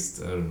know,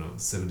 released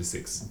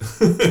 76.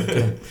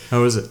 Okay.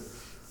 How is it?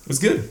 It was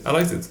good. I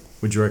liked it.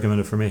 Would you recommend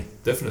it for me?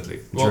 Definitely.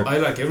 Sure. Well, I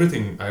like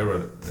everything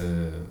Ira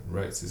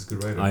writes. He's a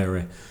good writer.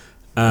 IRA.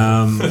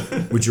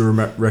 Would you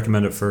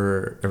recommend it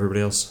for everybody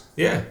else?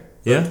 Yeah.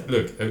 Yeah.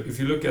 Look, if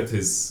you look at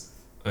his,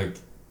 like,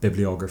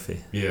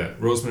 bibliography. Yeah,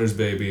 Rosemary's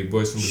Baby,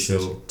 Boys from Shit,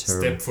 Brazil,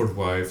 terrible. Stepford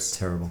Wives,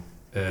 Terrible.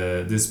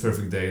 This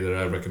Perfect Day that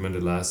I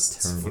recommended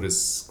last Terrible. for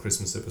this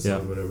Christmas episode, Yeah.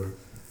 whatever.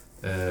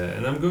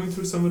 And I'm going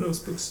through some of those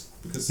books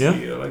because Yeah?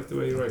 I like the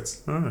way he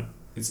writes. All right.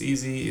 It's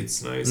easy,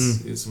 it's nice,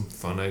 Mm. it's some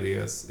fun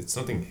ideas. It's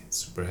nothing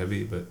super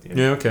heavy, but yeah.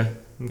 Yeah. Okay.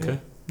 Okay.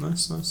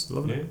 Nice.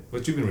 Love it. Yeah.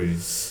 What you been reading?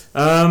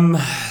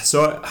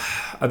 So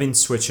I've been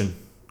switching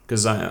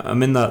because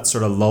I'm in that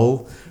sort of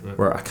lull Right.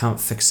 where I can't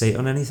fixate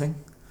on anything.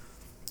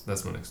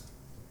 That's my next.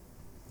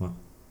 What?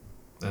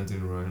 Anthony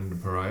Ryan, The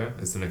Pariah.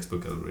 It's the next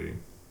book I'll be reading.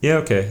 Yeah.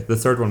 Okay. The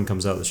third one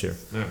comes out this year.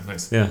 Yeah,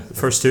 nice. Yeah. The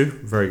first two,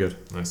 very good.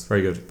 Nice.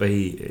 Very good. But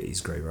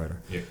he's a great writer.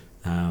 Yeah.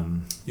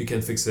 Um, You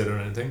can't fixate on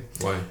anything?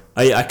 Why?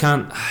 I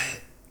can't.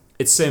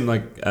 It's same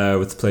like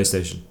with the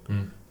PlayStation.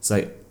 Mm. It's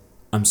like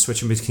I'm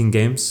switching between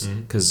games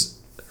Mm. because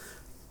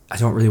I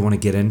don't really want to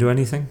get into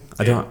anything.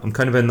 Yeah. I'm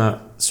kind of in that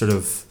sort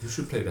of You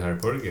should play the Harry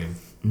Potter game.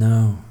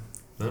 no.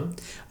 No?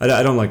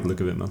 I don't like the look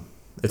of it, man.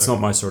 It's Okay.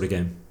 not my sort of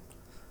game.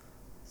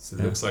 So it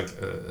Yeah. looks like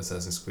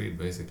Assassin's Creed,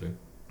 basically.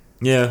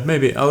 Yeah,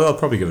 maybe I'll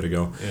probably give it a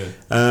go.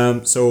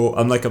 Yeah. So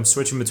I'm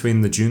switching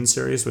between the Dune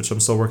series, which I'm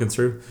still working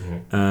through,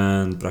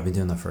 Yeah. but I've been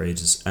doing that for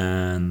ages.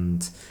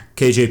 And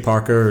KJ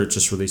Parker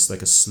just released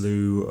like a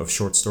slew of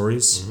short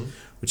stories, Mhm.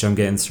 which I'm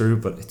getting through,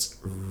 but it's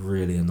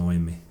really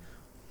annoying me.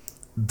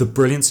 The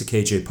brilliance of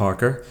KJ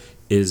Parker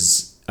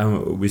is,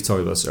 we've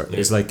talked about this,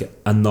 is like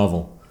a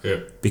novel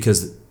Yeah.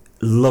 because it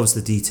loves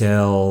the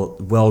detail,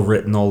 well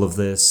written, all of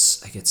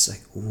this. Like it's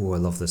like, oh, I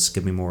love this.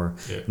 Give me more.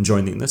 Yeah.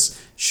 Enjoying this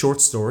short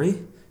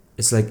story.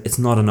 It's like it's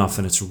not enough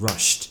and it's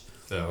rushed.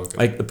 Yeah, okay.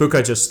 Like a book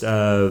I just,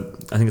 I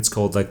think it's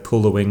called like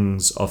Pull the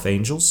Wings Off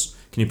Angels.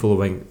 Can you pull a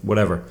wing?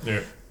 Whatever. Yeah.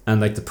 And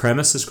like the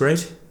premise is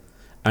great,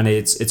 and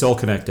it's all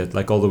connected.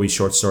 Like all the wee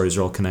short stories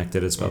are all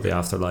connected. It's about the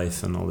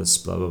afterlife and all this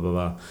blah blah blah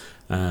blah.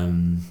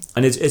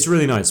 And it's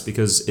really nice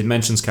because it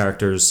mentions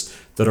characters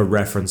that are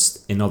referenced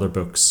in other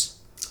books.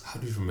 How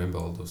do you remember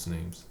all those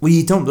names? Well,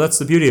 you don't. That's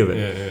the beauty of it.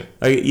 Yeah.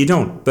 Like, you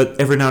don't. But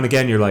every now and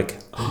again, you're like,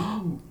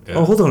 Yeah.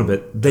 oh, hold on a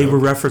bit. They Yeah. were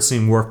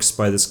referencing works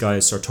by this guy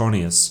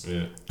Sartorius.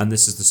 Yeah. And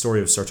this is the story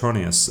of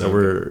Sartorius that Okay.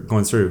 we're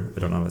going through. I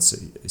don't know if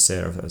I say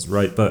it if that's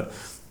right, but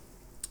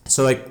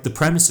so like the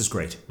premise is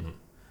great, Mhm.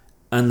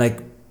 and like,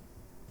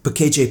 but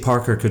KJ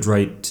Parker could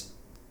write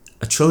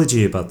a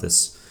trilogy about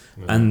this,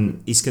 No,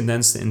 and he's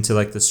condensed it into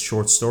like this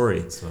short story,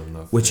 it's not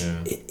enough. which yeah.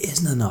 it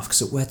isn't enough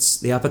because it whets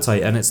the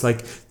appetite, and it's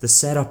like the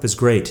setup is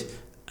great,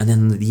 and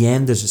then the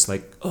end is just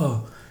like,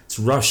 oh, it's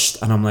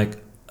rushed, and I'm like,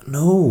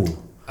 no.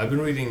 I've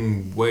been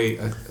reading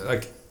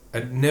I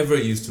never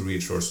used to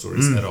read short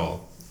stories Mm. at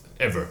all,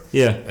 ever.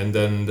 Yeah, And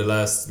then the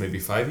last maybe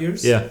 5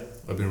 years, yeah,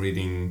 I've been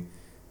reading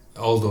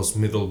all those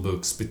middle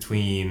books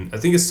between. I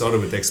think it started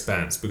with The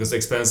Expanse because The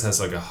Expanse has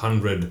like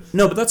 100.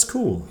 no, but that's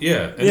cool.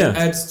 Yeah, and Yeah. it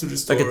adds to the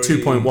story. Like a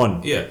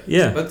 2.1. Yeah,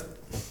 Yeah, but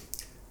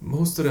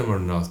most of them are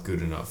not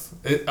good enough.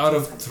 Out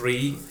of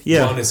 3,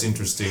 Yeah. 1 is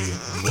interesting,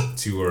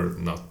 2 are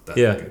not that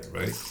Yeah. good,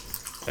 right?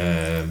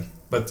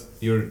 But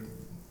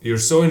you're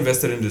so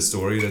invested in the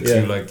story that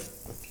Yeah. you like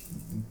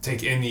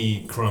take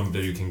any crumb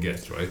that you can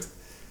get, right?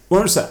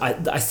 Well,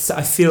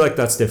 I feel like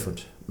that's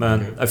different, man.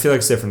 Okay. I feel like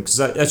it's different because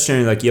that's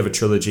generally like you have a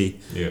trilogy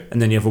Yeah,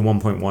 and then you have a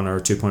 1.1 or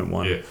a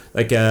 2.1. yeah,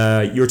 Like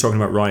you were talking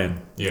about Ryan.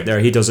 yeah. There,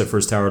 he does it for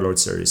his Tower Lord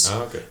series.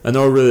 Ah, okay. And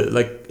they're really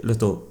like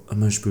little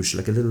amuse-bouche,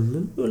 like a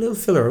little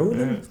filler. Oh,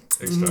 Yeah,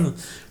 extra.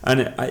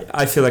 And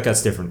I feel like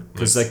that's different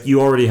because Nice. like you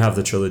already have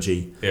the trilogy,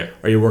 Yeah.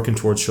 or you're working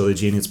towards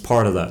trilogy, and it's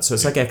part of that. So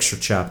it's like extra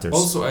chapters.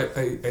 Also, I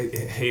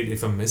hate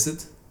if I miss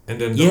it and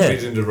then don't Yeah. read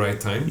it in the right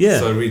time. Yeah.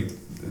 So I read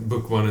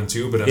book 1 and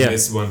 2, but I Yeah.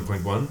 miss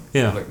 1.1.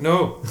 Yeah. I'm like,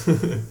 no.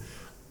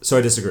 So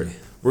I disagree.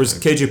 Whereas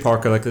Okay. KJ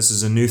Parker, like this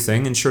is a new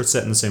thing, and sure, it's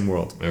set in the same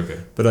world, Okay.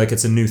 but like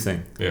it's a new thing.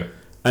 Yeah.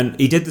 And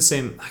he did the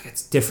same, like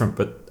it's different,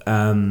 but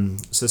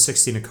so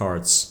 16 of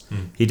Cards, Hmm.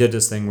 he did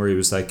this thing where he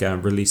was like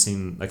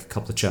releasing like a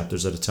couple of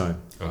chapters at a time,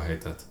 Oh, I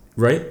hate that.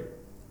 right?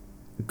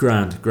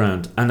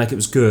 Grand, and like it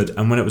was good.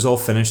 And when it was all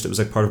finished, it was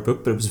like part of the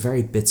book, but it was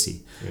very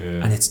bitsy,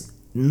 Yeah. and it's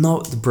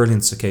not the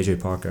brilliance of KJ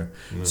Parker.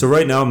 No. So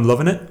right now I'm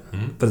loving it,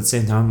 Hmm? but at the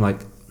same time I'm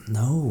like,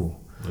 no,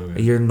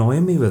 Okay. you're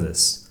annoying me with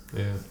this.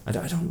 Yeah. I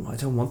don't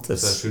want So I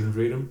this. shouldn't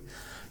read them?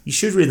 You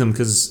should read them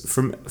because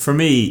for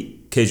me,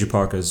 KJ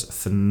Parker is a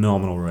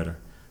phenomenal writer.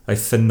 Like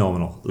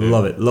phenomenal, Yeah.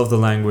 love it, love the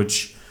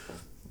language.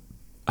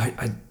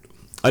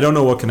 I don't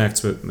know what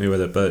connects with me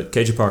with it, but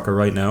KJ Parker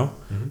right now,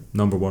 Mm-hmm.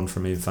 number one for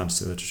me in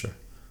fantasy literature.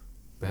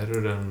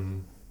 Better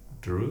than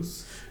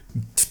Drus?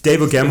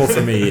 David Gemmell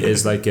for me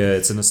is like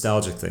it's a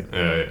nostalgic thing,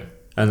 Yeah.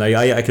 and like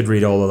I could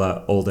read all of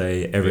that all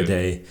day, every Yeah.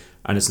 day,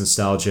 and it's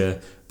nostalgia.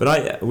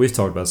 But we've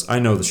talked about this. I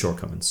know the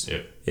shortcomings.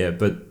 Yeah. Yeah,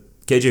 but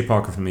KJ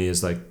Parker for me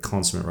is like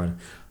consummate writer.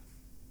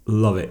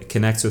 Love it. It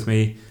connects with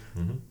me.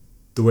 Mm-hmm.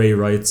 The way he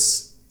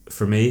writes,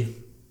 for me,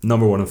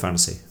 number one in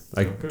fantasy.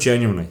 Like Okay.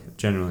 genuinely.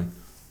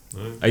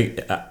 Right.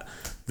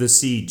 The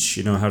Siege,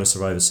 you know, How to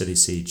Survive a City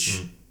Siege.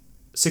 Mm.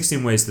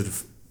 16 Ways to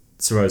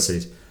Survive a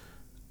Siege.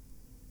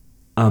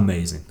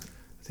 Amazing.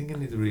 I think I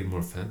need to read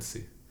more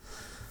fantasy.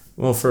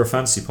 What? for a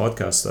fantasy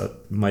podcast,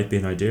 that might be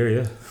an idea,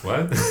 yeah.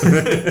 What?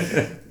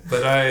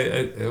 But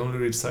I only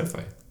read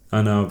sci-fi.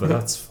 I know, but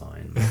that's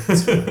fine.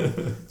 That's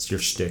fine. It's your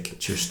shtick.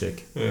 It's your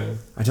shtick. Yeah.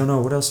 I don't know,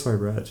 what else have I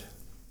read?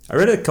 I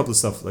read a couple of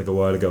stuff like a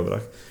while ago, but I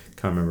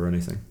can't remember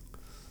anything.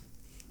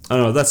 I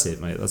don't know, that's it,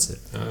 mate. That's it.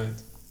 Alright.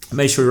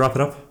 Mate, should we wrap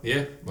it up?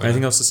 Yeah.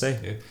 Anything else to say?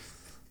 Yeah.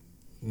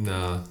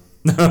 Nah.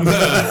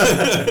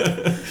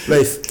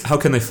 Leif, how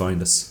can they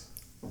find us?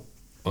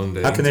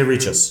 How can they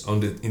reach us?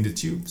 In the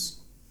tubes.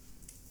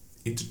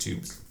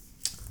 Intertubes.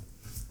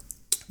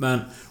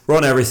 Man, we're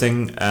on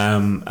everything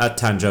at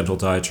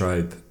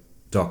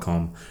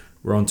tangentialdiatribe.com.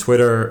 We're on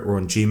Twitter, we're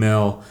on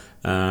Gmail,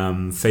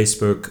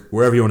 Facebook,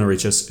 wherever you want to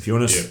reach us. If you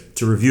want us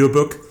to review a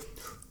book,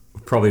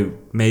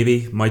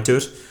 might do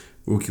it.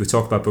 We could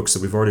talk about books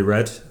that we've already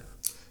read.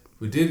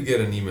 We did get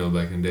an email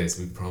back in the day,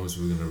 so we promised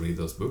we were going to read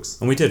those books.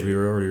 And we did, we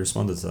already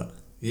responded to that.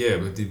 Yeah,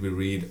 but did we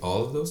read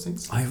all of those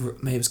things?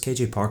 Maybe it was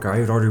KJ Parker, I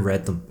had already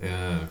read them.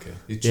 Yeah, okay.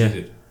 You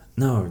cheated. Yeah.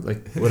 No,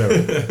 like,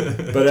 whatever.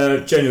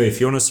 But genuinely, if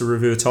you want us to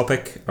review a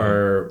topic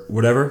or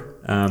whatever,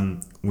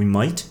 we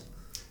might.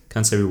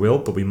 Can't say we will,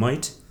 but we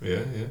might.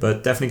 Yeah.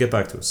 But definitely get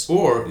back to us.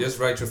 Or just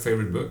write your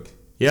favorite book.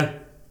 Yeah.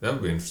 That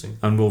would be interesting.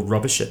 And we'll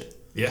rubbish it.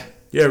 Yeah.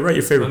 Yeah, write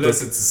your favorite book.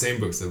 Unless it's the same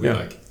books that we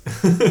like.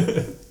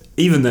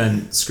 Even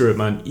then, screw it,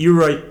 man. You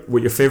write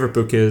what your favorite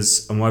book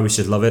is and why we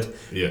should love it.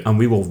 Yeah. And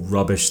we will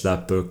rubbish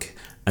that book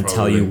and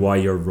tell you why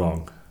you're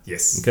wrong.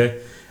 Yes. Okay?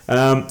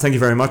 Thank you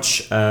very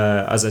much.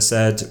 As I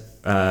said,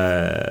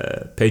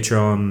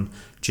 Patreon,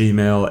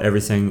 Gmail,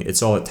 everything.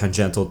 It's all at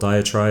Tangential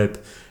Diatribe.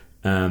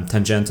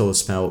 Tangential is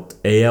spelled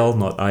AL,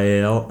 not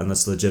IAL, and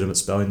that's legitimate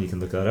spelling. You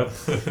can look that up.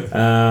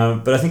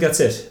 But I think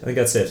that's it.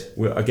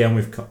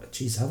 We've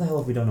geez, how the hell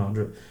have we done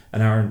 100?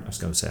 An hour? I was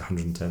going to say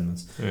 110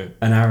 minutes. Yeah.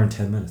 An hour and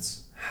 10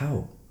 minutes.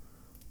 How?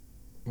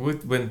 We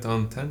went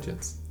on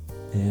tangents.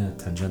 Yeah,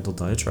 Tangential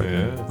Diatribe.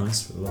 Yeah.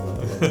 Nice.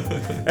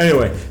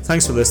 Anyway,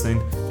 thanks for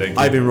listening. Thank you.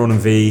 I've been Ronan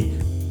V.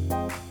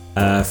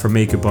 From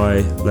me,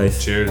 goodbye, Leif.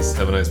 Cheers.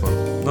 Have a nice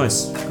one.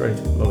 Nice. Great.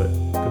 Love it.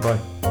 Goodbye.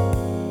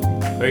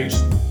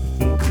 Peace.